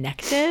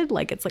connected.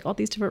 Like it's like all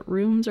these different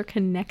rooms are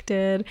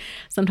connected.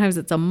 Sometimes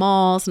it's a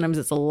mall, sometimes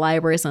it's a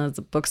library, sometimes it's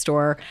a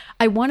bookstore.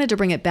 I wanted to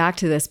bring it back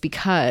to this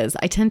because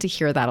I tend to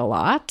hear that a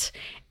lot.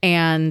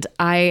 And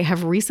I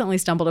have recently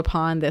stumbled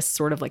upon this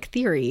sort of like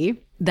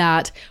theory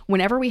that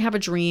whenever we have a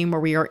dream where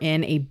we are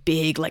in a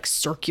big like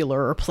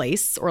circular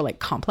place or like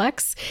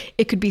complex,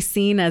 it could be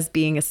seen as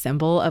being a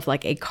symbol of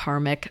like a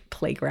karmic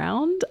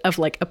playground, of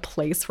like a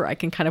place where I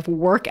can kind of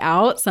work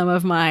out some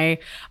of my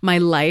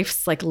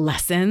life's like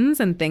lessons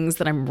and things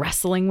that I'm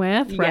wrestling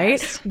with,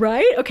 right? Yes.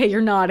 Right? Okay, you're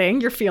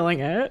nodding, you're feeling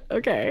it.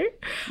 Okay.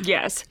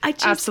 Yes,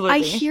 Absolutely. I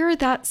hear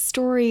that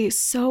story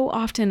so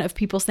often of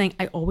people saying,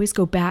 I always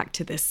go back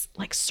to this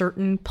like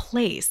certain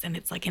place and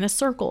it's like in a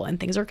circle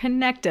and things are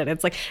connected.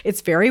 It's like,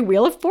 it's very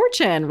Wheel of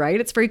Fortune, right?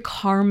 It's very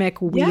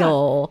karmic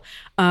wheel.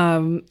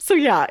 So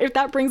yeah, if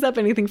that brings up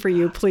anything for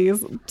you,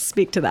 please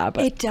speak to that.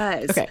 But, it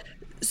does. Okay.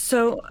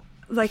 So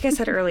like I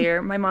said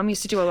earlier, my mom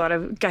used to do a lot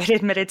of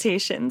guided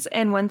meditations.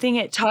 And one thing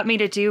it taught me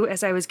to do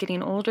as I was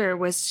getting older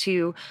was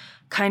to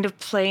kind of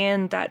play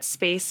in that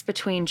space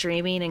between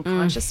dreaming and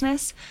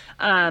consciousness.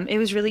 It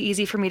was really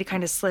easy for me to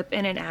kind of slip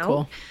in and out.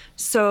 Cool.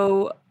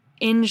 So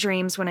in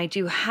dreams, when I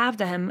do have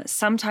them,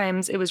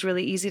 sometimes it was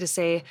really easy to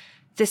say,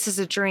 this is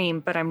a dream,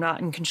 but I'm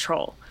not in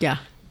control. Yeah.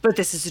 But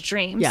this is a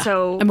dream. Yeah.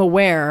 So I'm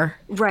aware.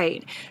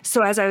 Right.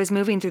 So as I was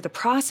moving through the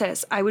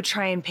process, I would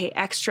try and pay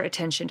extra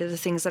attention to the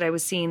things that I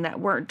was seeing that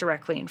weren't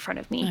directly in front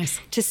of me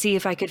to see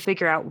if I could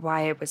figure out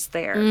why I was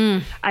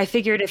there. I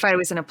figured if I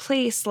was in a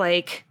place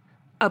like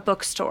a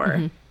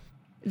bookstore,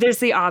 there's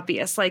the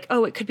obvious, like,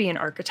 oh, it could be an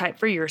archetype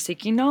for you're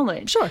seeking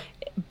knowledge. Sure.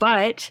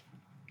 But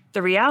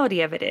the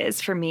reality of it is,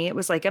 for me, it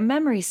was like a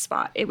memory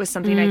spot. It was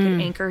something I could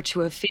anchor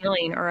to a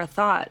feeling or a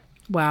thought.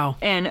 Wow.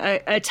 And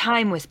a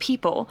time with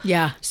people.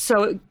 Yeah.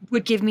 So it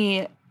would give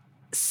me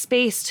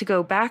space to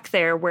go back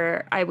there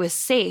where I was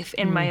safe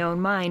in my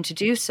own mind to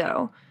do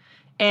so.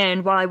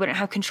 And while I wouldn't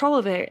have control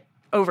of it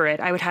over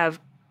it, I would have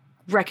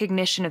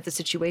recognition of the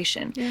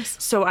situation. Yes.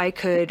 So I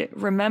could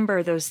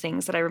remember those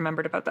things that I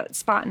remembered about that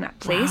spot and that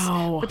place.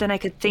 Wow. But then I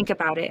could think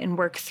about it and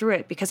work through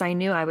it because I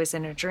knew I was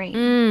in a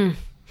dream.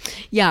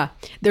 Yeah,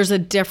 there's a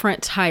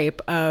different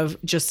type of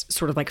just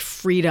sort of like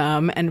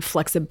freedom and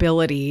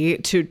flexibility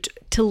to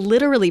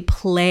literally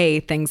play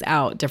things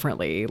out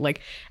differently.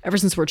 Like ever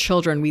since we're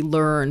children, we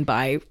learn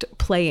by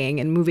playing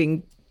and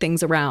moving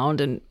things around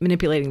and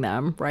manipulating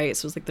them, right?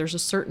 So it's like there's a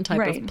certain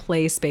type of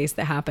play space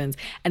that happens.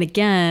 And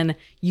again,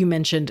 you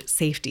mentioned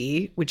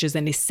safety, which is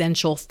an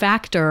essential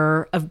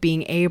factor of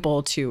being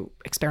able to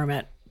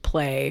experiment,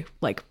 play,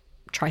 like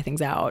try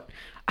things out.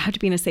 I have to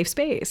be in a safe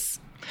space.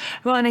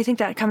 Well, and I think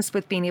that comes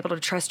with being able to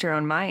trust your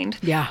own mind.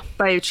 Yeah.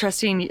 By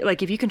trusting,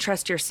 like if you can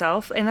trust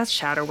yourself, and that's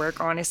shadow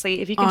work,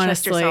 honestly, if you can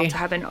trust yourself to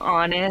have an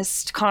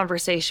honest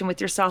conversation with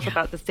yourself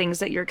about the things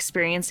that you're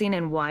experiencing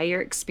and why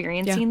you're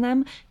experiencing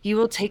them, you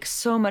will take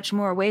so much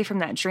more away from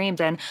that dream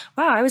than,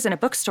 wow, I was in a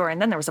bookstore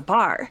and then there was a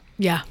bar.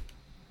 Yeah.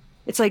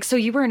 It's like, so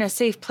you were in a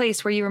safe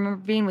place where you remember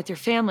being with your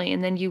family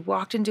and then you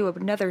walked into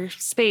another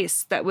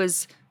space that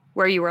was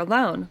where you were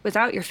alone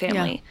without your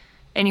family. Yeah.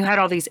 And you had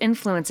all these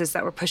influences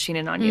that were pushing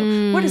in on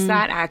you. What does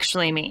that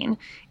actually mean?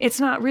 It's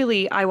not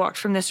really, I walked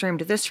from this room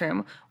to this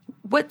room.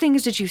 What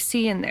things did you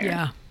see in there?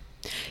 Yeah.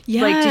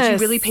 Yes. Like, did you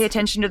really pay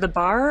attention to the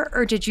bar,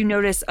 or did you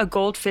notice a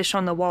goldfish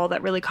on the wall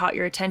that really caught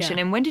your attention?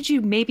 And when did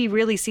you maybe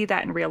really see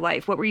that in real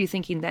life? What were you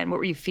thinking then? What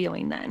were you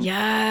feeling then?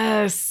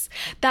 Yes.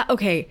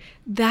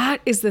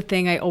 That is the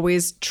thing I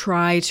always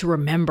try to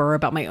remember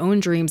about my own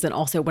dreams. And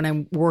also when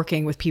I'm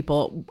working with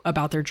people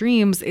about their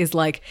dreams is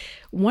like,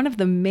 one of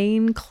the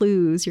main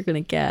clues you're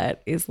going to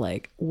get is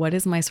like, what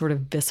is my sort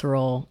of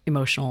visceral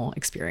emotional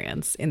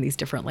experience in these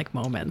different like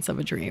moments of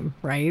a dream,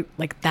 right?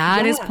 Like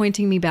that is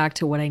pointing me back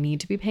to what I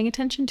need to be paying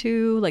attention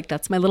to. Like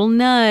that's my little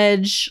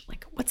nudge.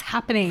 Like what's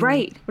happening?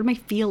 Right. What am I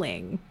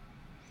feeling?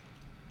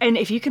 And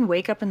if you can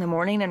wake up in the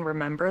morning and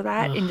remember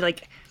that and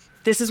like,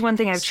 this is one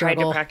thing I've tried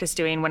to practice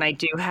doing when I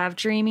do have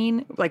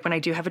dreaming. Like when I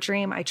do have a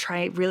dream, I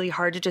try really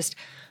hard to just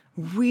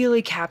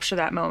really capture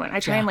that moment.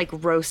 I try and like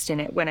roast in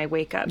it when I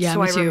wake up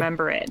so I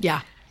remember it.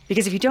 Yeah.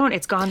 Because if you don't,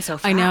 it's gone so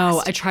fast. I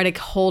know. I try to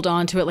hold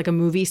on to it like a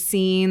movie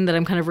scene that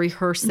I'm kind of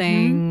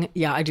rehearsing.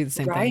 Yeah, I do the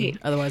same thing.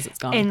 Otherwise it's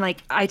gone. And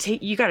like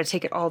you got to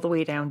take it all the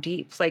way down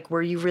deep. Like,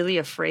 were you really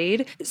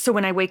afraid? So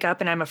when I wake up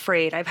and I'm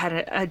afraid, I've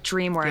had a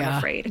dream where I'm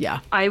afraid.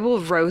 Yeah. I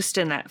will roast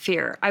in that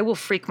fear. I will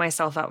freak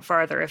myself out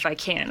farther if I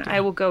can. Yeah.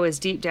 I will go as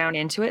deep down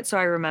into it. So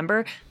I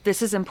remember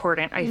this is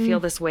important. I feel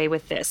this way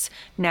with this.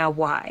 Now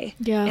why?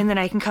 Yeah. And then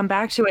I can come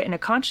back to it in a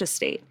conscious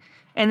state.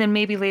 And then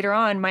maybe later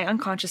on, my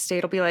unconscious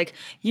state will be like,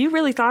 you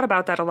really thought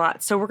about that a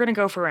lot. So we're going to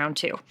go for round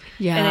 2.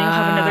 Yeah. And then you'll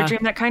have another dream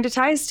that kind of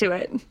ties to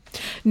it.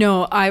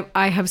 No,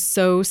 I have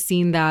so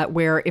seen that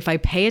where if I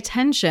pay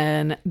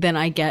attention, then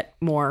I get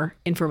more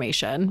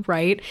information,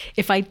 right?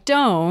 If I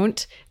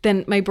don't,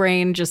 then my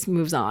brain just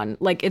moves on.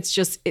 Like it's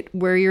just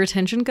where your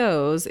attention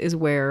goes is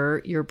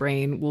where your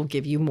brain will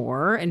give you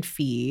more and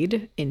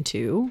feed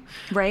into.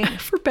 Right.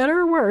 For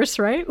better or worse,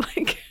 right?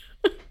 Like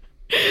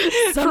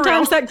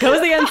sometimes that goes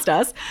against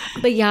us.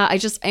 But yeah, I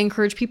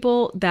encourage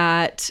people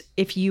that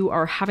if you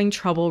are having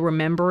trouble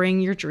remembering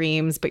your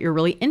dreams, but you're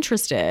really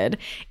interested,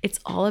 it's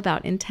all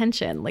about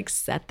intention. Like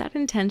set that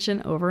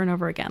intention over and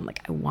over again. Like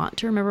I want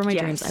to remember my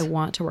dreams. I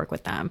want to work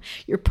with them.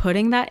 You're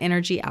putting that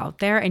energy out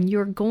there and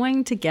you're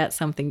going to get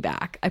something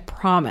back. I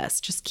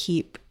promise. Just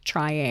keep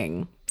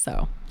trying.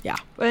 So yeah.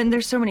 And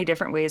there's so many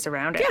different ways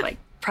around it. Like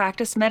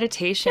practice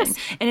meditation.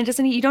 Yes.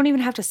 And you don't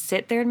even have to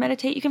sit there and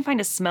meditate. You can find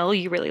a smell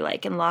you really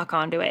like and lock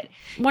onto it.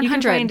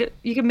 100.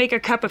 You can make a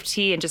cup of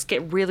tea and just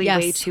get really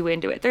way too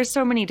into it. There's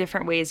so many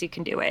different ways you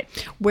can do it.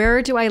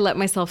 Where do I let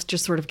myself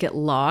just sort of get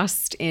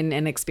lost in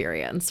an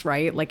experience,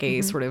 right? Like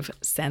a sort of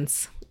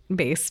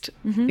sense-based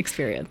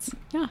experience.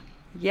 Yeah.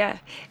 Yeah.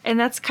 And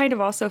that's kind of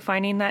also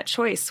finding that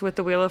choice with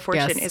the Wheel of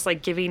Fortune is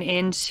like giving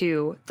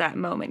into that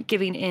moment,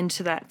 giving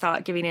into that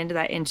thought, giving into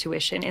that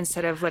intuition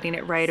instead of letting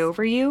it ride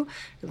over you.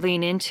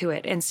 Lean into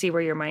it and see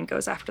where your mind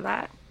goes after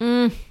that.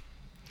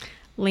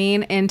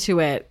 Lean into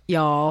it,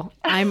 y'all.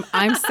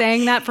 I'm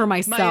saying that for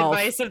myself.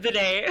 My advice of the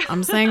day.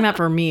 I'm saying that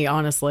for me,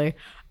 honestly.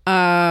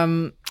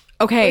 Okay.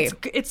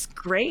 It's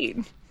great.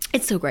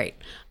 It's so great.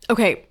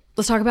 Okay.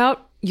 Let's talk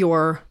about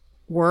your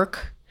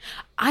work.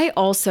 I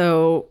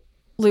also,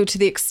 Lou, to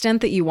the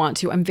extent that you want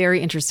to, I'm very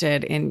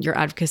interested in your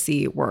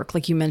advocacy work.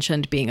 Like you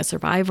mentioned, being a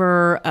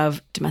survivor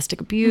of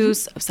domestic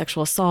abuse, of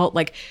sexual assault.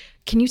 Like,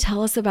 can you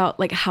tell us about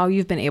like how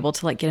you've been able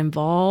to like get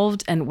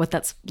involved and what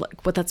that's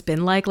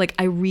been like? Like,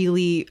 I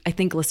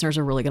think listeners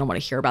are really going to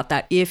want to hear about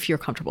that if you're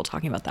comfortable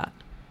talking about that.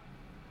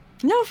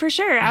 No, for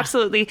sure. Yeah.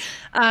 Absolutely.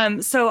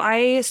 So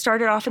I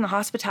started off in the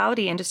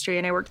hospitality industry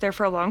and I worked there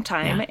for a long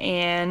time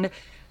and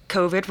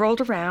COVID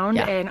rolled around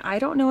and I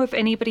don't know if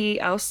anybody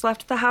else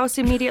left the house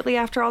immediately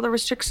after all the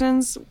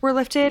restrictions were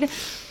lifted,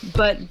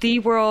 but the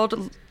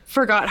world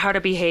forgot how to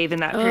behave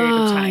in that period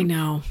of time. I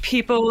know.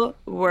 People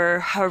were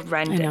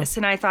horrendous.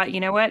 And I thought,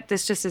 you know what?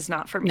 This just is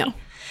not for me. No.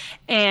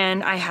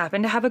 And I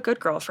happened to have a good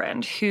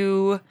girlfriend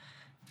who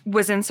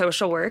was in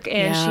social work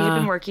and she had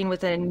been working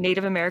with a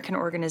Native American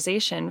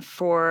organization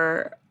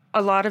for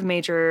a lot of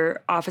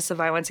major Office of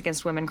Violence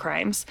Against Women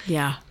crimes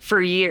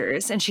for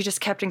years. And she just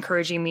kept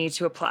encouraging me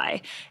to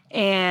apply.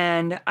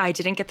 And I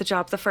didn't get the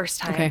job the first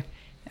time. Okay.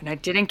 And I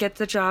didn't get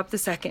the job the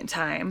second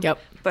time. Yep.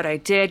 But I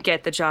did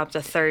get the job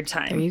the third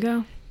time. There you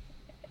go.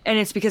 And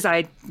it's because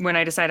when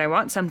I decide I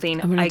want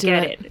something, I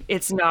get it.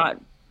 It's not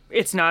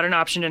an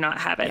option to not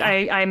have it.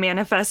 Yeah. I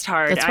manifest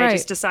hard. That's right. I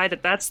just decide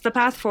that that's the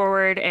path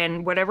forward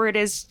and whatever it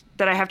is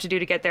that I have to do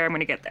to get there, I'm going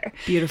to get there.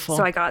 Beautiful.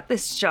 So I got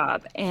this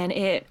job and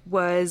it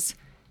was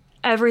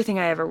everything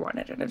I ever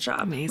wanted in a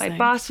job. Amazing. My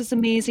boss was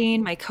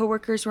amazing. My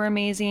coworkers were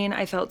amazing.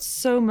 I felt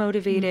so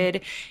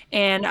motivated.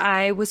 And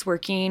I was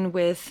working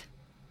with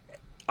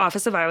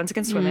Office of Violence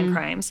Against Women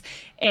crimes.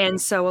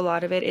 And so a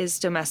lot of it is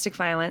domestic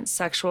violence,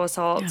 sexual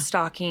assault,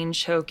 stalking,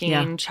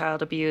 choking,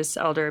 child abuse,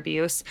 elder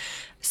abuse.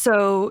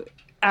 So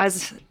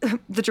as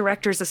the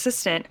director's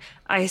assistant,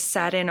 I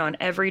sat in on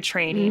every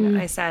training.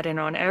 I sat in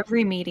on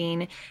every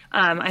meeting.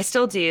 I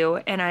still do.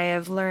 And I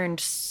have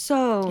learned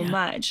so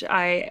much.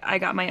 I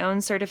got my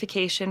own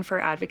certification for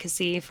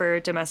advocacy for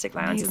domestic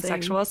violence and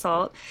sexual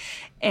assault.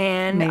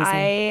 And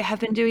I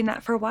have been doing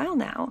that for a while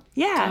now.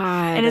 Yeah.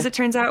 God. And as it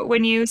turns out,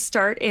 when you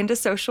start into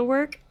social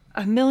work,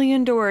 1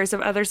 million doors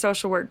of other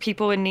social work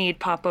people in need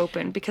pop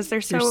open because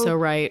they're so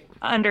right.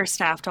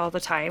 understaffed all the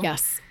time.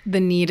 Yes. The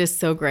need is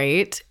so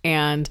great.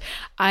 And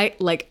I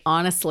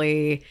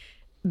honestly,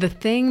 the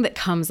thing that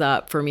comes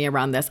up for me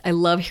around this, I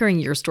love hearing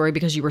your story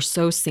because you were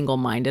so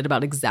single-minded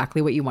about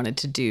exactly what you wanted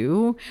to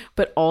do.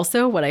 But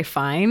also what I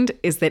find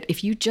is that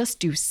if you just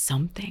do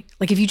something,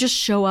 like if you just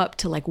show up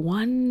to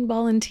one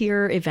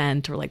volunteer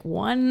event or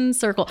one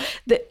circle,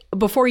 that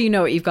before you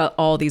know it, you've got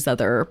all these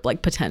other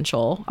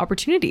potential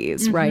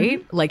opportunities,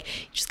 right? You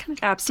just kind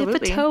of dip a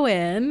toe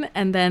in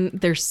and then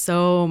there's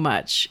so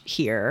much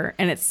here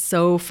and it's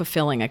so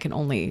fulfilling. I can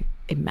only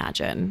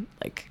imagine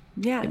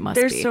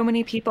there's so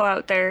many people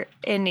out there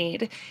in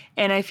need.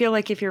 And I feel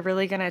like if you're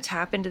really going to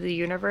tap into the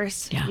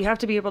universe, you have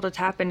to be able to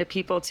tap into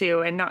people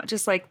too. And not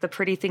just the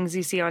pretty things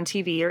you see on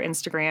TV or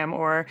Instagram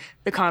or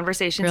the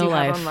conversations you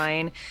have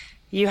online.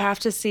 You have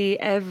to see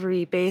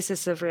every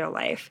basis of real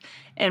life.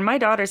 And my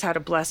daughter's had a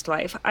blessed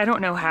life. I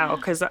don't know how,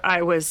 because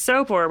I was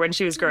so poor when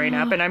she was growing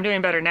up, and I'm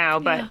doing better now.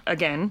 But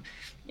again,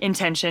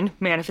 intention,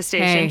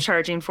 manifestation,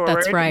 charging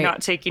forward,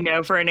 not taking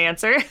no for an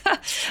answer.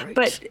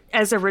 But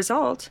as a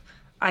result,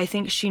 I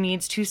think she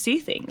needs to see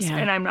things.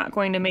 And I'm not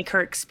going to make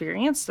her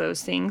experience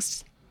those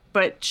things.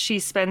 But she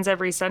spends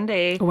every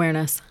Sunday.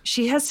 Awareness.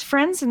 She has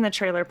friends in the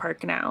trailer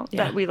park now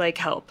that we like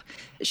help.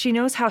 She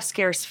knows how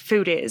scarce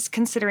food is,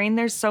 considering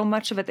there's so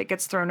much of it that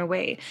gets thrown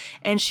away.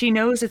 And she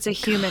knows it's a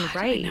human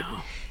right.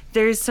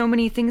 There's so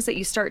many things that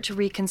you start to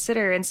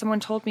reconsider. And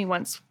someone told me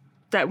once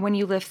that when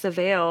you lift the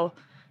veil,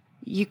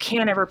 you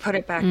can't ever put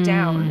it back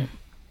down.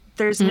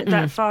 There's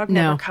that fog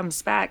never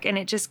comes back. And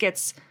it just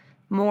gets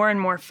more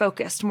and more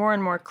focused, more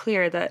and more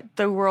clear that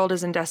the world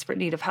is in desperate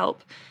need of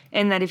help.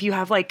 And that if you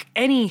have like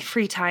any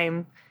free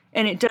time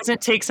and it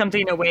doesn't take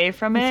something away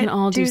from it, we can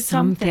all do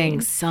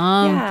something.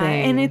 Yeah,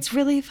 and it's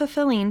really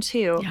fulfilling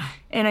too. Yeah.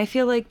 And I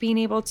feel like being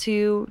able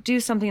to do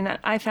something that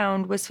I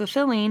found was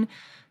fulfilling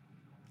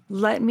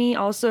let me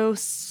also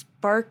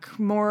spark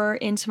more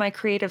into my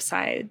creative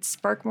side,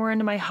 spark more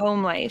into my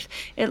home life.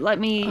 It let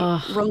me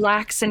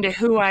relax into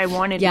who I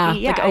wanted to be.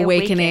 Yeah, like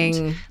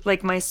awakening.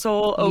 Like my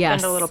soul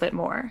opened a little bit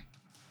more.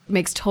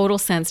 Makes total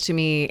sense to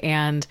me.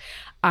 And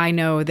I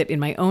know that in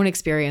my own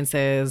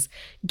experiences,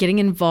 getting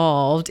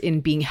involved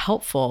in being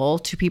helpful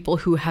to people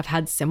who have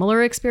had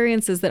similar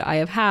experiences that I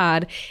have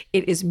had,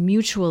 it is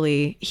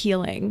mutually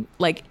healing,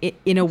 like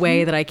in a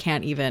way that I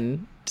can't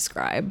even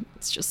describe.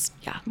 It's just,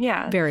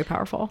 very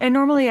powerful. And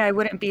normally I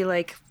wouldn't be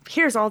like,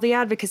 here's all the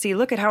advocacy.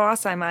 Look at how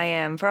awesome I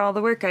am for all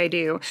the work I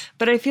do.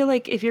 But I feel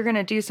like if you're going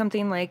to do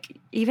something like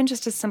even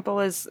just as simple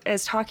as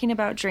talking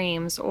about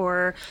dreams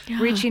or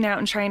reaching out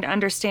and trying to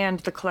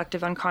understand the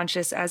collective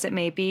unconscious as it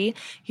may be,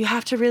 you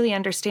have to really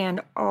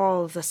understand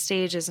all the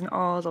stages and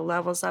all the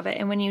levels of it.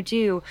 And when you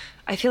do,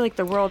 I feel like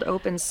the world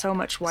opens so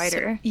much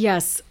wider.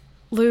 Yes.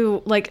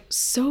 Lou, like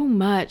so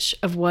much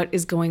of what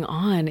is going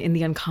on in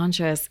the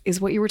unconscious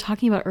is what you were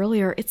talking about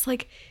earlier. It's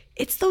like,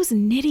 it's those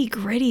nitty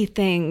gritty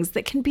things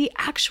that can be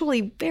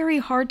actually very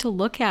hard to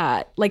look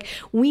at. Like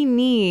we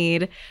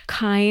need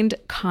kind,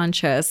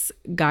 conscious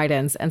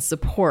guidance and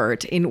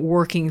support in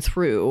working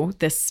through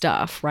this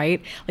stuff,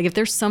 right? Like if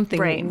there's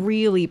something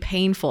really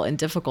painful and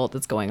difficult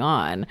that's going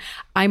on,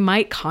 I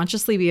might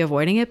consciously be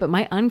avoiding it, but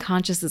my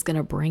unconscious is going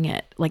to bring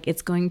it. Like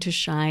it's going to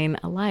shine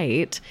a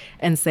light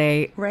and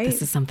say,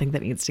 this is something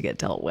that needs to get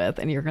dealt with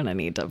and you're going to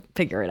need to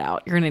figure it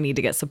out. You're going to need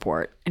to get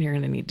support and you're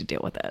going to need to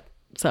deal with it.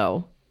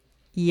 So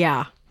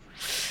yeah.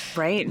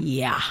 Right.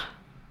 Yeah.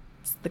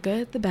 It's the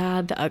good, the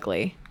bad, the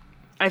ugly.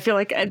 I feel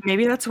like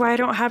maybe that's why I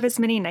don't have as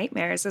many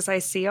nightmares, as I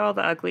see all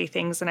the ugly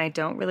things and I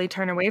don't really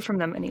turn away from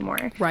them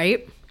anymore.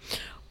 Right.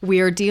 We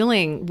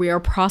are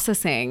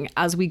processing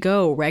as we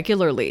go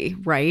regularly,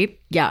 right?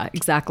 Yeah,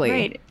 exactly.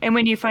 Right. And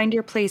when you find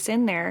your place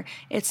in there,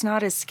 it's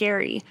not as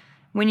scary.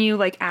 When you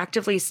like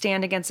actively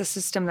stand against a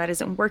system that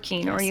isn't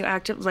working or you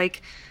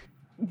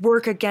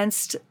work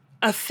against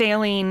a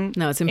failing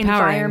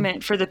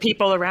environment for the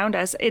people around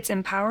us. It's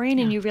empowering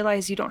and you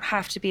realize you don't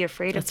have to be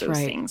afraid of those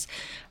things.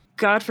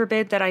 God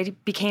forbid that I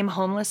became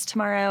homeless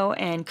tomorrow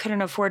and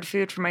couldn't afford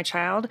food for my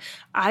child.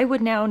 I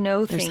would now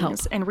know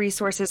things and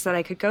resources that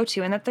I could go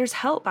to and that there's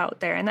help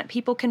out there and that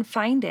people can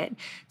find it.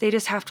 They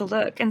just have to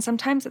look. And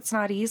sometimes it's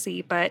not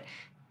easy, but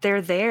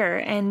they're there.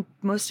 And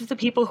most of the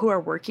people who are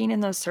working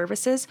in those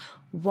services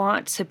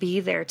want to be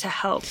there to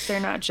help. They're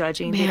not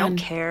judging. They don't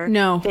care.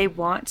 No. They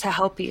want to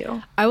help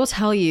you. I will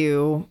tell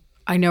you,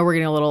 I know we're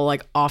getting a little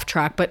like off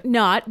track, but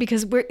not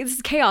because this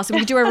is chaos and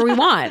we can do whatever we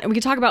want and we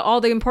can talk about all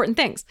the important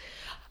things.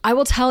 I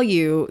will tell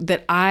you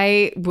that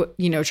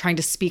trying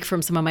to speak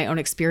from some of my own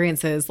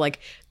experiences, like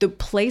the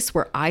place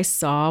where I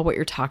saw what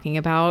you're talking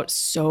about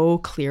so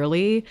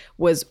clearly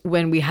was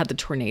when we had the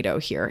tornado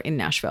here in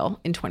Nashville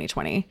in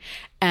 2020.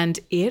 And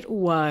it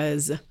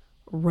was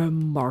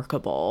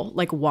remarkable,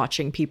 like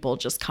watching people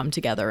just come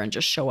together and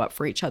just show up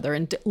for each other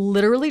and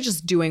literally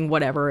just doing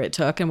whatever it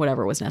took and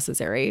whatever was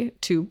necessary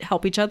to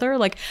help each other.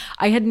 Like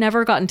I had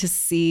never gotten to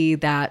see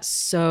that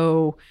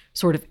so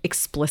sort of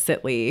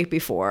explicitly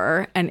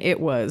before. And it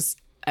was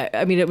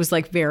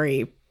like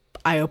very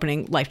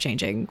eye-opening,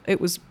 life-changing. It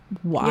was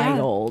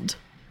wild. Yeah.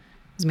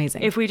 It was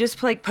amazing. If we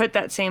just like put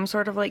that same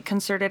sort of like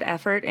concerted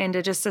effort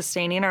into just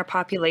sustaining our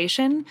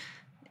population,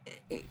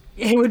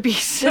 it would be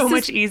so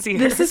much easier.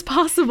 This is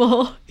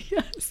possible.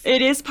 Yes.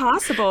 It is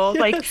possible. Yes.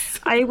 Like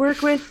I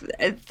work with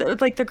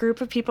the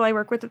group of people I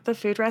work with at the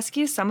food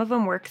rescue. Some of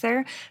them work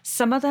there.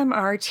 Some of them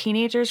are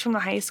teenagers from the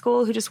high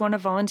school who just want to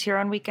volunteer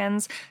on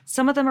weekends.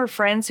 Some of them are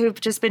friends who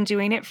have just been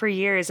doing it for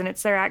years and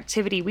it's their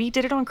activity. We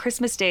did it on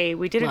Christmas Day.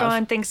 We did it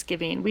on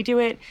Thanksgiving. We do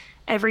it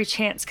every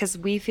chance because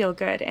we feel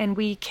good and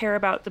we care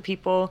about the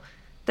people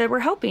that we're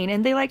helping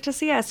and they like to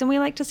see us and we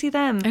like to see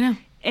them. I know.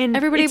 And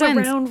everybody it's wins.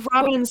 A round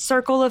robin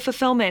circle of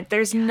fulfillment.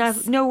 There's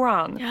no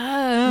wrong.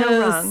 Yes. No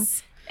wrong.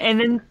 And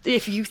then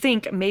if you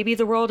think maybe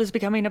the world is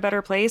becoming a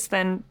better place,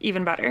 then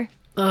even better.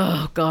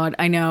 Oh, God,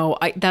 I know.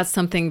 That's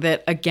something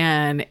that,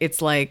 again,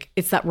 it's like,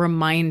 it's that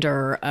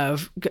reminder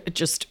of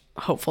just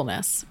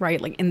hopefulness,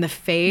 right? Like in the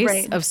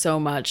face of so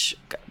much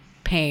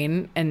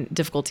pain and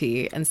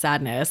difficulty and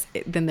sadness,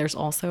 then there's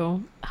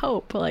also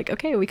hope. Like,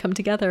 okay, we come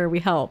together, we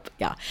help.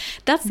 Yeah.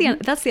 That's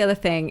the other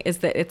thing, is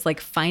that it's like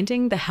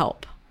finding the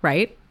help,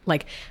 right?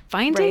 Like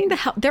finding the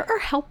help. There are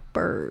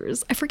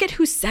helpers. I forget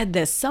who said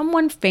this.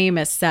 Someone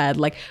famous said,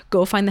 like,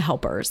 go find the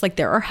helpers. Like,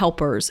 there are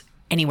helpers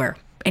anywhere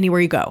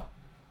you go.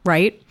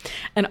 Right.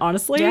 And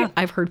honestly,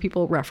 I've heard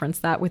people reference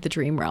that with the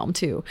dream realm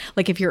too.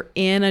 Like if you're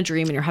in a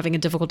dream and you're having a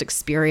difficult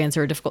experience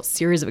or a difficult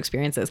series of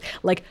experiences,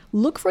 like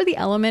look for the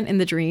element in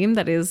the dream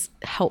that is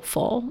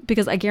helpful,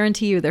 because I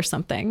guarantee you there's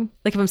something.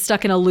 Like if I'm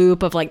stuck in a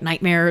loop of like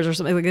nightmares or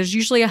something, like there's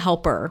usually a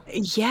helper.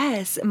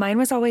 Yes. Mine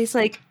was always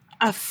like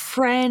a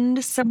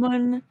friend,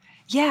 someone.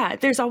 Yeah,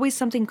 there's always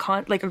something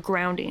like a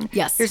grounding.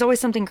 Yes. There's always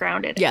something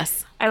grounded.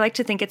 Yes. I like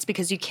to think it's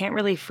because you can't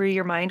really free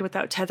your mind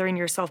without tethering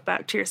yourself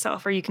back to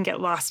yourself, or you can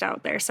get lost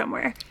out there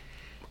somewhere.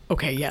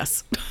 Okay,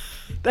 yes.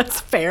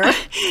 That's fair.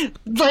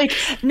 Like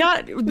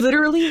not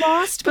literally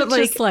lost, but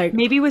like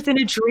maybe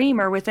within a dream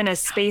or within a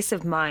space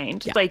of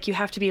mind. Yeah. Like you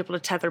have to be able to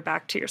tether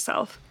back to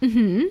yourself.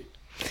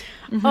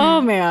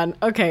 Oh man.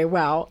 Okay,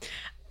 wow.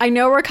 I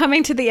know we're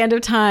coming to the end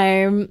of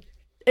time.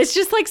 It's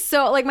just like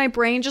so, like my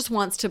brain just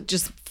wants to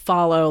just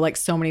follow like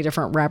so many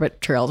different rabbit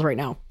trails right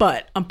now,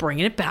 but I'm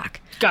bringing it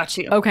back. Got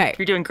you. Okay.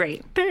 You're doing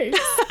great. Thanks.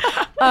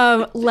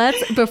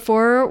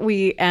 Before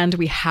we end,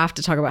 we have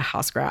to talk about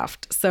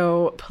Housecraft.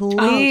 So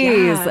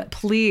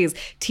please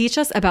teach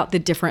us about the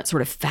different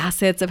sort of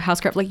facets of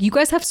Housecraft. Like you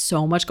guys have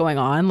so much going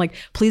on. Like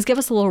please give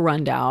us a little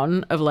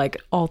rundown of like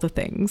all the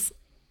things.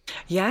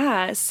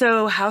 Yeah.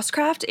 So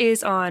Housecraft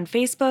is on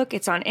Facebook.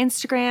 It's on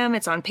Instagram.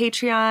 It's on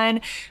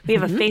Patreon. We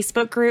have a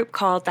Facebook group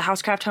called the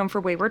Housecraft Home for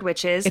Wayward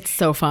Witches. It's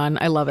so fun.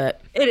 I love it.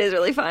 It is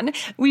really fun.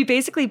 We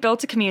basically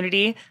built a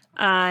community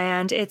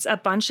and it's a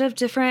bunch of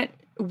different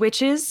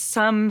witches,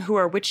 some who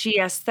are witchy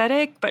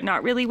aesthetic, but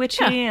not really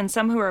witchy, and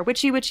some who are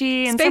witchy,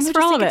 and Space some who for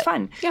just all think of it's it.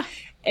 fun. Yeah.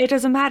 It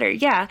doesn't matter.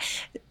 Yeah.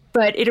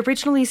 But it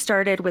originally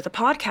started with a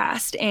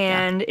podcast,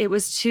 and it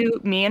was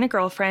to me and a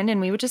girlfriend, and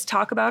we would just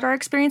talk about our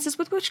experiences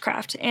with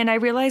witchcraft. And I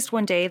realized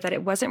one day that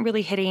it wasn't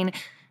really hitting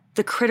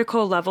the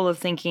critical level of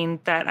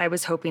thinking that I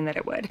was hoping that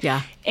it would.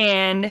 Yeah.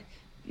 And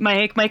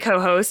my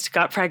co-host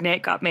got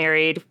pregnant, got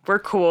married. We're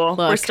cool.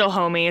 We're still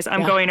homies.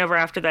 I'm going over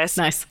after this.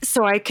 Nice.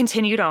 So I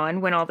continued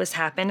on when all this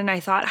happened, and I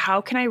thought, how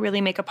can I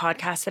really make a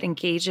podcast that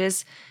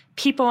engages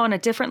people on a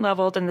different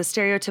level than the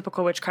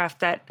stereotypical witchcraft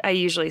that I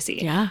usually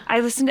see? Yeah. I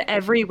listen to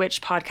every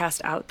witch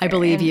podcast out there. I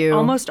believe you.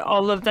 Almost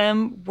all of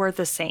them were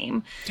the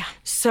same. Yeah.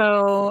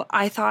 So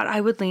I thought I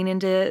would lean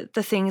into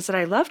the things that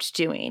I loved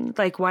doing.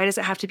 Like, why does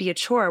it have to be a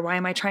chore? Why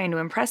am I trying to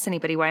impress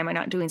anybody? Why am I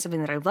not doing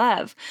something that I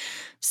love?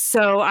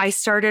 So I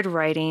started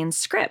writing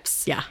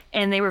scripts. Yeah.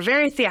 And they were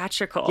very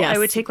theatrical. Yes. I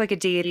would take like a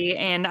deity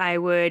and I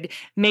would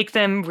make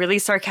them really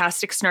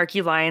sarcastic,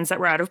 snarky lines that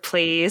were out of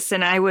place.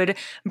 And I would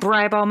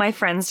bribe all my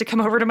friends to come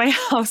over to my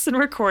house and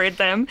record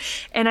them.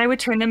 And I would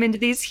turn them into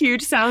these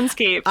huge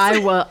soundscapes.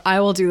 I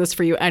will do this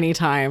for you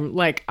anytime.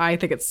 Like, I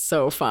think it's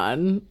so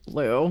fun,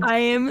 Lou. I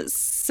am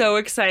so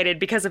excited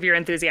because of your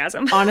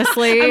enthusiasm.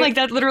 Honestly. I'm like,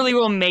 that literally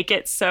will make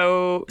it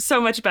so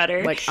much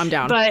better. Like, I'm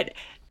down. But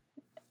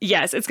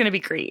yes, it's going to be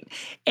great.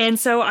 And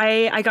so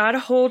I got a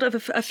hold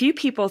of a few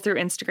people through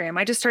Instagram.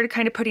 I just started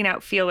kind of putting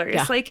out feelers.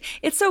 Yeah. Like,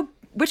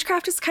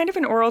 witchcraft is kind of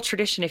an oral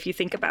tradition if you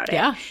think about it.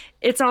 Yeah.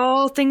 It's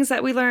all things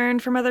that we learn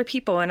from other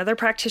people and other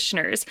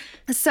practitioners.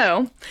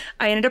 So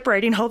I ended up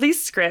writing all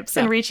these scripts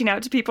and reaching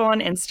out to people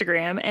on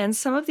Instagram. And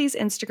some of these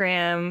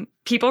Instagram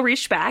people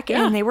reached back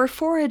and they were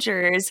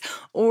foragers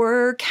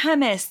or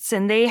chemists.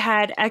 And they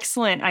had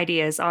excellent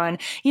ideas on,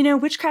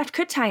 witchcraft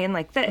could tie in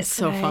like this. It's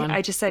so fun.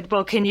 I just said,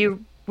 well,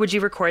 would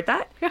you record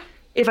that? Yeah.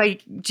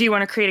 Do you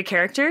want to create a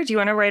character? Do you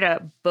want to write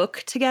a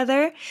book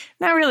together?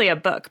 Not really a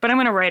book, but I'm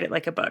going to write it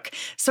like a book.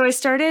 So I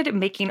started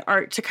making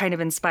art to kind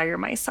of inspire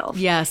myself.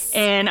 Yes.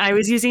 And I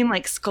was using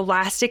like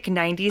scholastic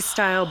 90s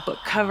style book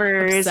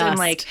covers and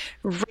like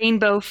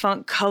rainbow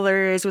font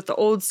colors with the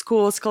old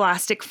school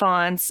scholastic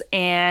fonts.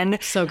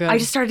 And so good. I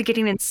just started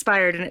getting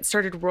inspired and it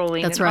started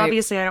rolling. That's and right.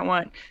 Obviously, I don't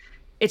want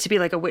it to be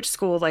like a witch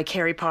school like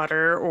Harry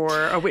Potter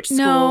or a witch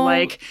school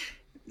like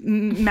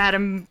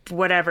Madam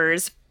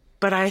Whatever's.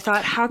 But I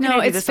thought, how can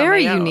I do this on my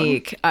own? No, it's very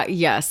unique.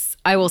 Yes,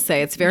 I will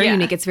say it's very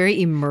unique. It's very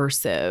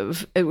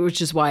immersive,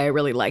 which is why I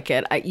really like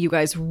it. You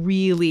guys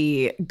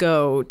really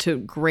go to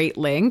great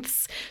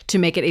lengths to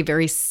make it a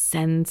very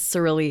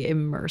sensorily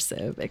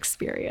immersive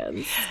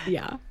experience.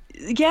 Yeah.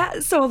 Yeah.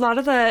 So a lot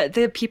of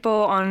the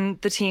people on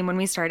the team when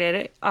we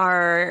started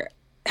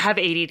have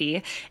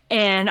ADD.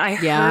 And I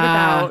heard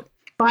about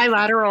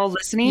bilateral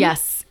listening.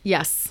 Yes.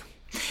 Yes.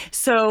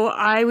 So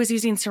I was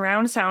using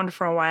surround sound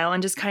for a while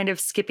and just kind of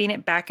skipping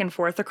it back and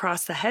forth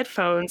across the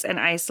headphones and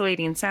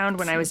isolating sound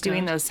when I was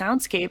doing those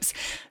soundscapes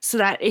so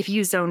that if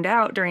you zoned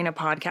out during a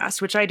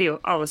podcast, which I do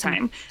all the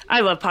time. I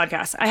love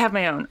podcasts. I have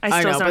my own.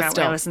 I still zone out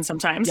when I listen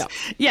sometimes.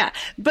 Yeah.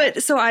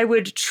 But so I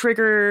would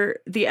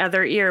trigger the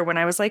other ear when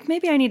I was like,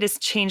 maybe I need to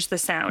change the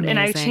sound. Amazing. And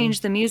I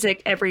change the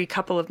music every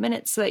couple of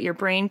minutes so that your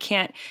brain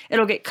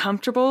it'll get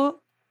comfortable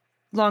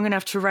long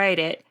enough to write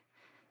it,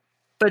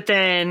 but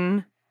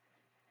then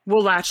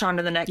we'll latch on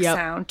to the next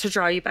sound to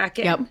draw you back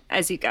in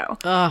as you go.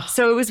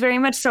 So it was very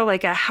much so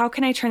like how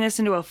can I turn this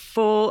into a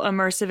full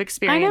immersive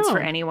experience for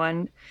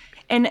anyone?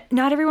 And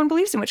not everyone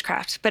believes in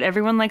witchcraft, but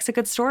everyone likes a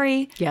good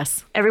story.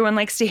 Yes. Everyone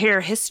likes to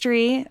hear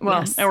history.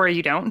 Well, or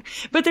you don't.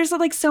 But there's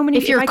like so many.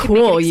 If you're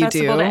cool, you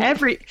do.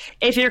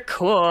 If you're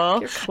cool.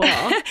 You're cool.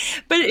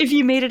 But if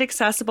you made it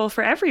accessible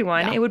for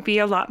everyone, it would be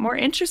a lot more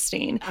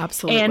interesting.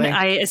 Absolutely. And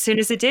as soon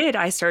as it did,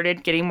 I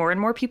started getting more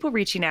and more people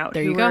reaching out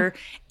who were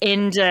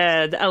into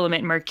the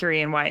element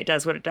mercury and why it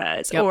does what it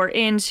does, or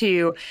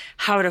into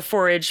how to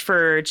forage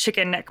for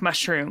chicken neck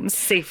mushrooms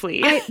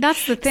safely.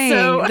 That's the thing.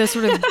 The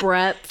sort of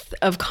breadth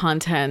of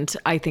content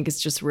I think is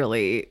just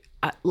really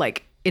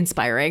like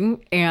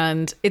inspiring,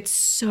 and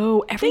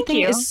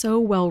everything is so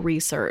well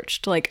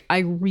researched. Like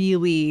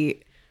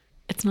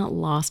it's not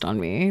lost on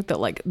me that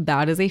like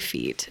that is a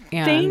feat,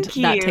 and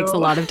that takes a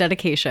lot of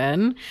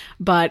dedication,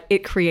 but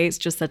it creates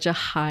just such a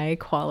high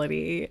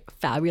quality,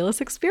 fabulous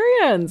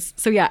experience.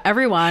 So yeah,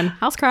 everyone,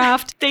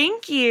 Housecraft.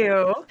 Thank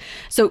you.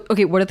 So,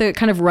 okay, what are the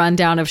kind of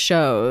rundown of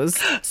shows?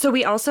 So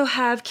we also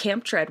have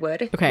Camp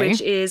Dreadwood,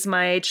 which is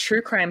my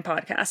true crime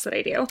podcast that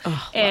I do.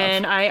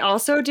 And I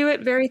also do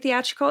it very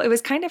theatrical. It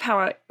was kind of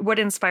what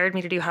inspired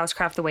me to do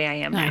Housecraft the way I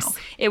am now.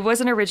 It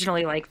wasn't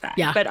originally like that.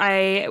 Yeah. But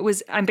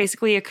I'm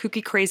basically a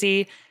kooky,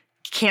 crazy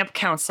camp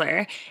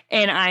counselor,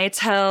 and I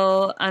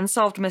tell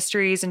unsolved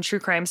mysteries and true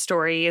crime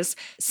stories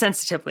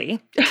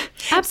sensitively.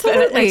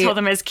 Absolutely. I tell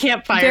them as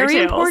campfire Very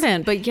tales.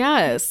 Important, but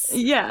yes.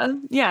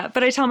 Yeah.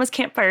 But I tell them as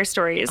campfire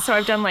stories. So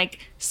I've done like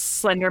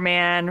Slender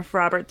Man,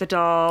 Robert the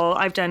Doll.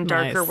 I've done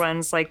darker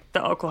ones like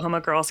the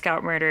Oklahoma Girl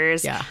Scout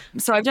murders. Yeah.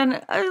 So I've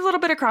done a little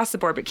bit across the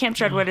board, but Camp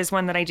Dreadwood is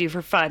one that I do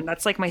for fun.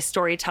 That's like my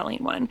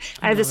storytelling one.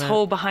 I have this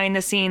whole behind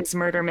the scenes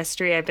murder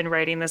mystery I've been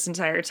writing this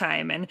entire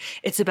time, and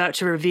it's about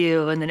to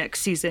reveal in the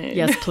next season.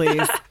 Yes,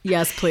 please.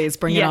 Yes, please.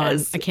 Bring it on.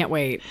 I can't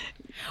wait.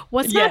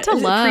 What's not to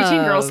love?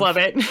 Preteen girls love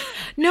it.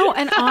 No,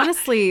 and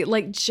honestly,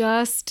 like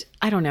just,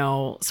 I don't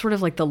know, sort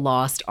of like the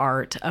lost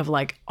art of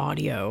like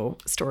audio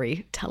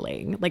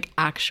storytelling, like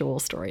actual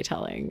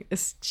storytelling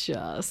is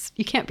just,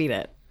 you can't beat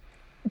it.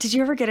 Did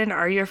you ever get into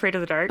Are You Afraid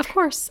of the Dark? Of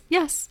course.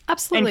 Yes,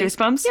 absolutely. And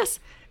Goosebumps? Yes.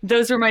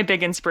 Those were my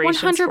big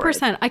inspirations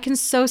 100%. I can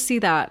so see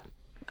that.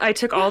 I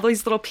took all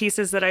these little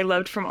pieces that I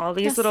loved from all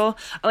these little,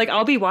 like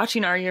I'll be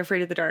watching Are You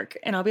Afraid of the Dark?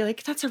 And I'll be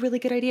like, that's a really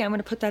good idea. I'm going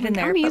to put that in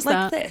there. But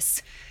like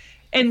this.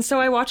 And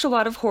so I watch a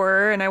lot of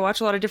horror and I watch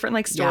a lot of different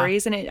like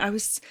stories, and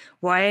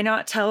why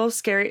not tell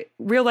scary,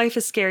 real life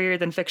is scarier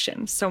than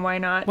fiction. So why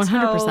not 100%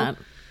 tell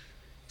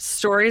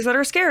stories that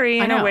are scary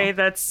in a way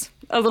that's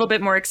a little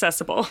bit more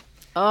accessible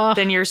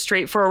than your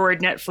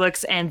straightforward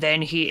Netflix and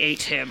then he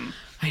ate him.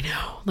 I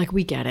know. Like,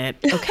 we get it.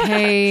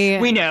 Okay.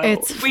 We know.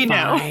 It's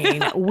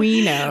fine.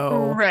 We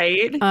know.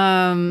 Right.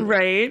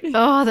 Right.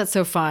 Oh, that's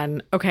so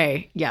fun.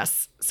 Okay.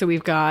 Yes. So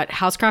we've got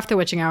Housecraft, The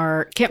Witching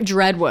Hour, Camp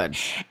Dreadwood.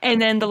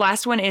 And then the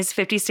last one is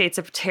 50 States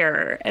of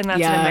Terror. And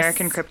that's an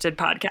American Cryptid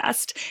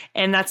podcast.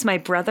 And that's my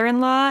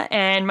brother-in-law.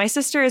 And my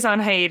sister is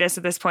on hiatus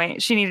at this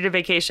point. She needed a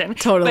vacation.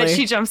 Totally. But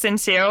she jumps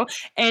into,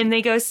 and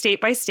they go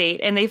state by state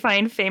and they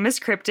find famous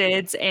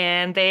cryptids,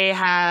 and they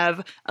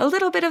have a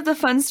little bit of the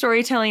fun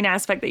storytelling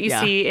aspect that you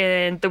see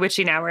in The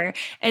Witching Hour.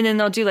 And then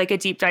they'll do like a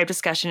deep dive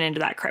discussion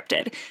into that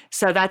cryptid.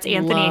 So that's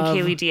Anthony and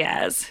Kaylee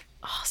Diaz.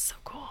 Oh, so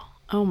cool.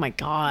 Oh my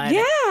God.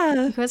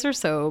 Yeah. You guys are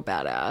so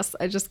badass.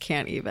 I just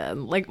can't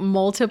even. Like,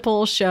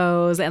 multiple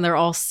shows, and they're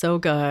all so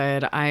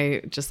good.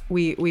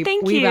 We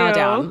bow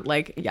down.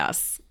 Like,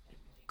 yes.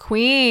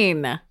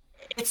 Queen.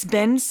 It's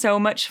been so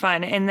much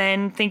fun. And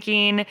then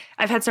thinking,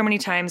 I've had so many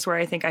times where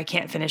I think I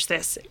can't finish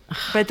this,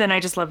 but then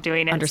I just love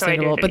doing it.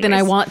 Understandable. So I do it but then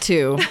I want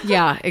to.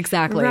 Yeah,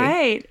 exactly.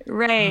 Right.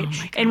 Oh,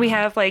 and we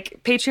have like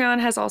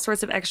Patreon has all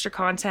sorts of extra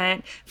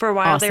content. For a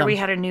while there, we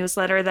had a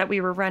newsletter that we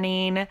were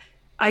running.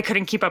 I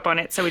couldn't keep up on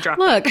it, so we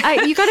dropped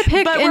it. You got to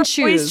pick but and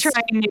choose. We're always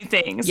trying new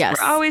things. Yes.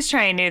 We're always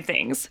trying new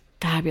things.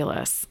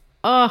 Fabulous.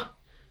 Oh,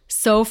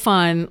 so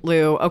fun,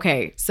 Lou.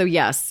 Okay, so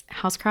yes,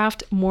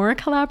 Housecraft, more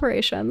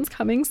collaborations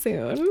coming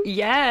soon.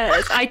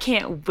 Yes, I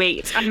can't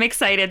wait. I'm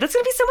excited. That's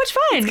going to be so much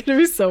fun. It's going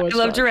to be so much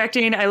fun. I love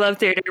directing. I love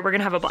theater. We're going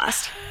to have a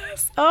blast.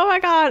 Oh my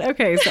God.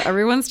 Okay, so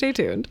everyone stay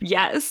tuned.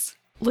 Yes.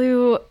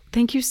 Lou,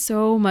 thank you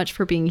so much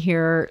for being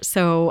here.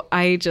 So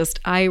I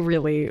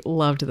really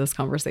loved this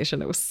conversation.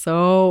 It was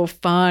so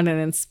fun and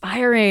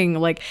inspiring.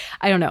 Like,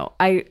 I don't know.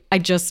 I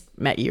just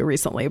met you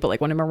recently, but like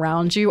when I'm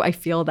around you, I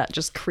feel that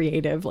just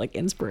creative like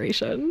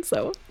inspiration.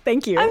 So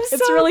thank you. It's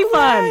so really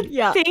glad. fun.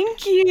 Yeah.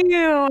 Thank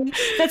you.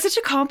 That's such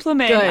a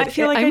compliment. Good. I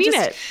feel like I mean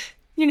just,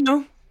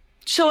 it.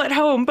 Chill at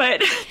home,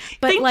 but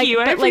thank you.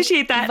 I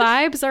appreciate that.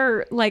 Vibes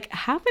are like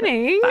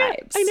happening.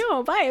 Vibes. I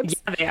know, vibes.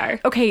 Yeah, they are.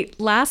 Okay,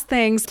 last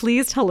things.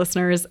 Please tell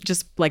listeners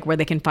just like where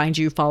they can find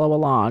you, follow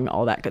along,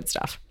 all that good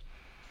stuff.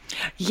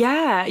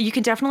 Yeah, you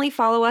can definitely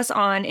follow us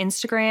on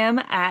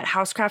Instagram at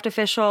Housecraft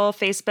Official,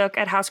 Facebook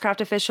at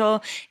Housecraft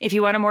Official. If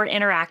you want a more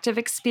interactive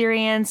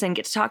experience and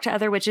get to talk to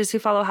other witches who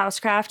follow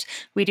Housecraft,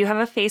 we do have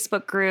a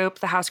Facebook group,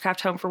 the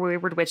Housecraft Home for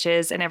Wayward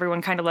Witches, and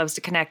everyone kind of loves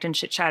to connect and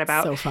chit chat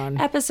about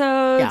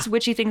episodes,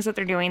 witchy things that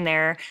they're doing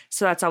there.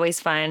 So that's always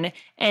fun.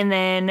 And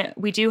then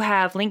we do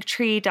have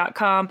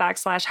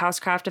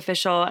linktree.com/Housecraft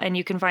Official, and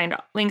you can find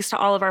links to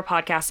all of our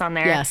podcasts on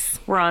there. Yes.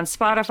 We're on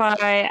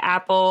Spotify,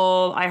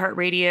 Apple,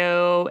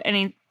 iHeartRadio,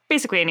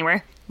 basically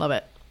anywhere. Love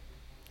it.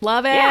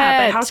 Love it.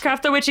 Yeah, but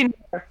Housecraft the Witching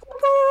Hour.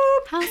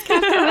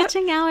 Housecraft the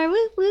Witching Hour.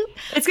 Whoop, whoop.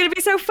 It's going to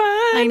be so fun.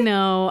 I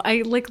know.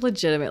 I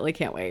legitimately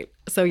can't wait.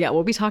 So yeah,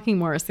 we'll be talking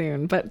more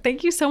soon. But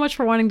thank you so much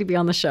for wanting to be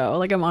on the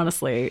show. I'm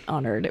honestly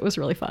honored. It was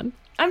really fun.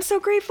 I'm so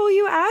grateful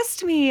you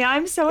asked me.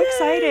 I'm so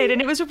excited.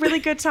 And it was a really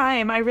good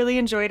time. I really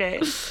enjoyed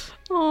it.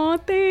 Aw,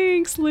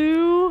 thanks,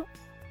 Lou.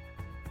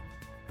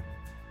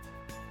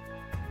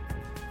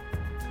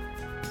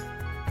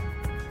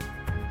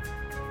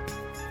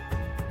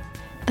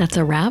 That's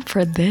a wrap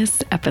for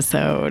this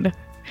episode.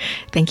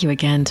 Thank you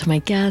again to my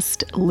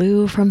guest,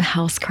 Lou from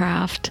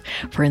Housecraft,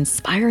 for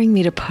inspiring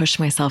me to push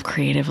myself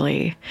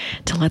creatively,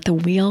 to let the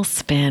wheel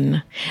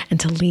spin, and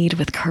to lead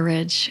with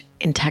courage,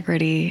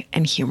 integrity,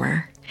 and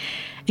humor.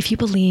 If you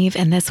believe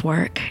in this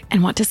work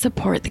and want to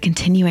support the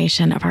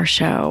continuation of our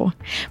show,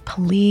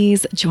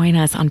 please join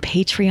us on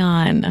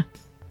Patreon.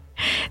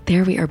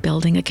 There we are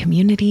building a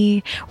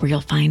community where you'll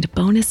find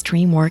bonus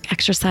dream work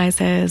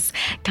exercises,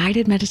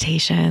 guided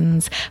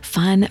meditations,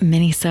 fun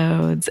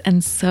minisodes,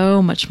 and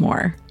so much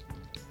more.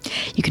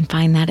 You can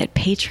find that at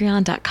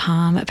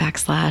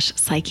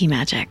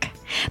patreon.com/psychemagic.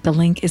 The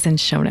link is in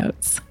show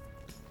notes.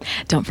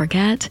 Don't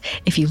forget,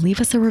 if you leave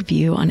us a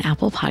review on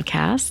Apple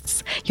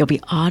Podcasts, you'll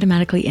be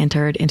automatically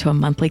entered into a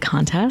monthly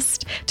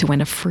contest to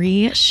win a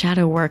free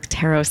shadow work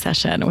tarot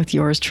session with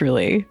yours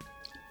truly.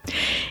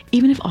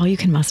 Even if all you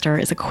can muster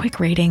is a quick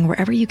rating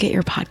wherever you get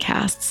your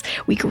podcasts,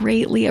 we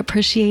greatly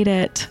appreciate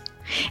it.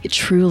 It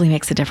truly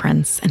makes a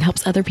difference and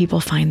helps other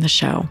people find the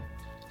show.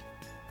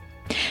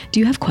 Do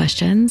you have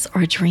questions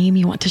or a dream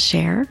you want to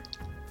share?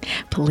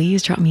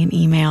 Please drop me an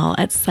email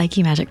at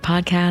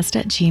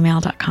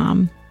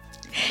psychemagicpodcast@gmail.com.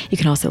 You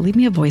can also leave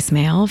me a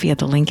voicemail via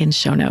the link in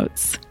show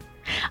notes.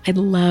 I'd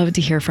love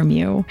to hear from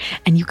you,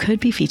 and you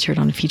could be featured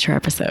on a future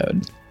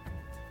episode.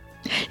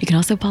 You can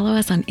also follow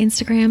us on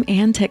Instagram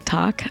and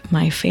TikTok,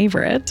 my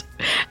favorite,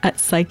 at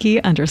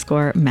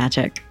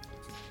Psyche_Magic.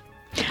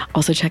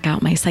 Also check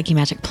out my Psyche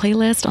Magic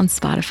playlist on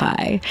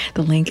Spotify.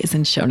 The link is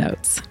in show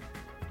notes.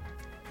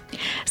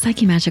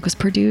 Psyche Magic was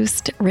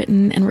produced,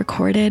 written, and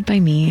recorded by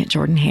me,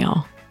 Jordan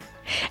Hale.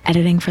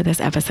 Editing for this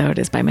episode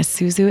is by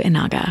Masuzu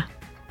Inaga.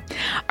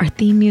 Our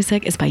theme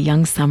music is by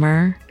Young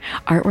Summer.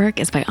 Artwork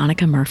is by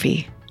Annika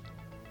Murphy.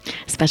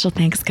 Special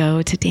thanks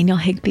go to Daniel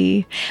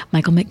Higby,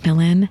 Michael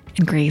McMillan,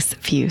 and Grace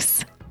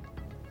Fuse.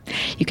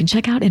 You can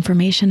check out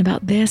information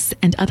about this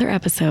and other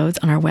episodes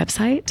on our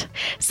website,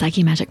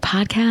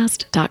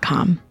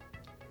 psychemagicpodcast.com.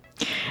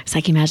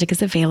 Psyche Magic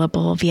is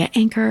available via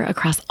Anchor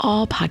across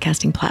all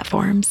podcasting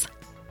platforms.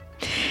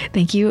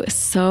 Thank you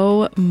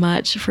so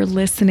much for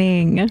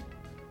listening.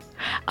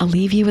 I'll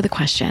leave you with a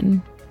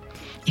question.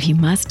 If you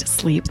must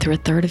sleep through a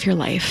third of your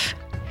life,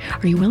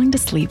 are you willing to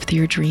sleep through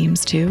your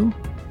dreams too?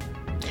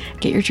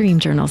 Get your dream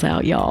journals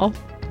out, y'all.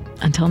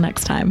 Until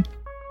next time.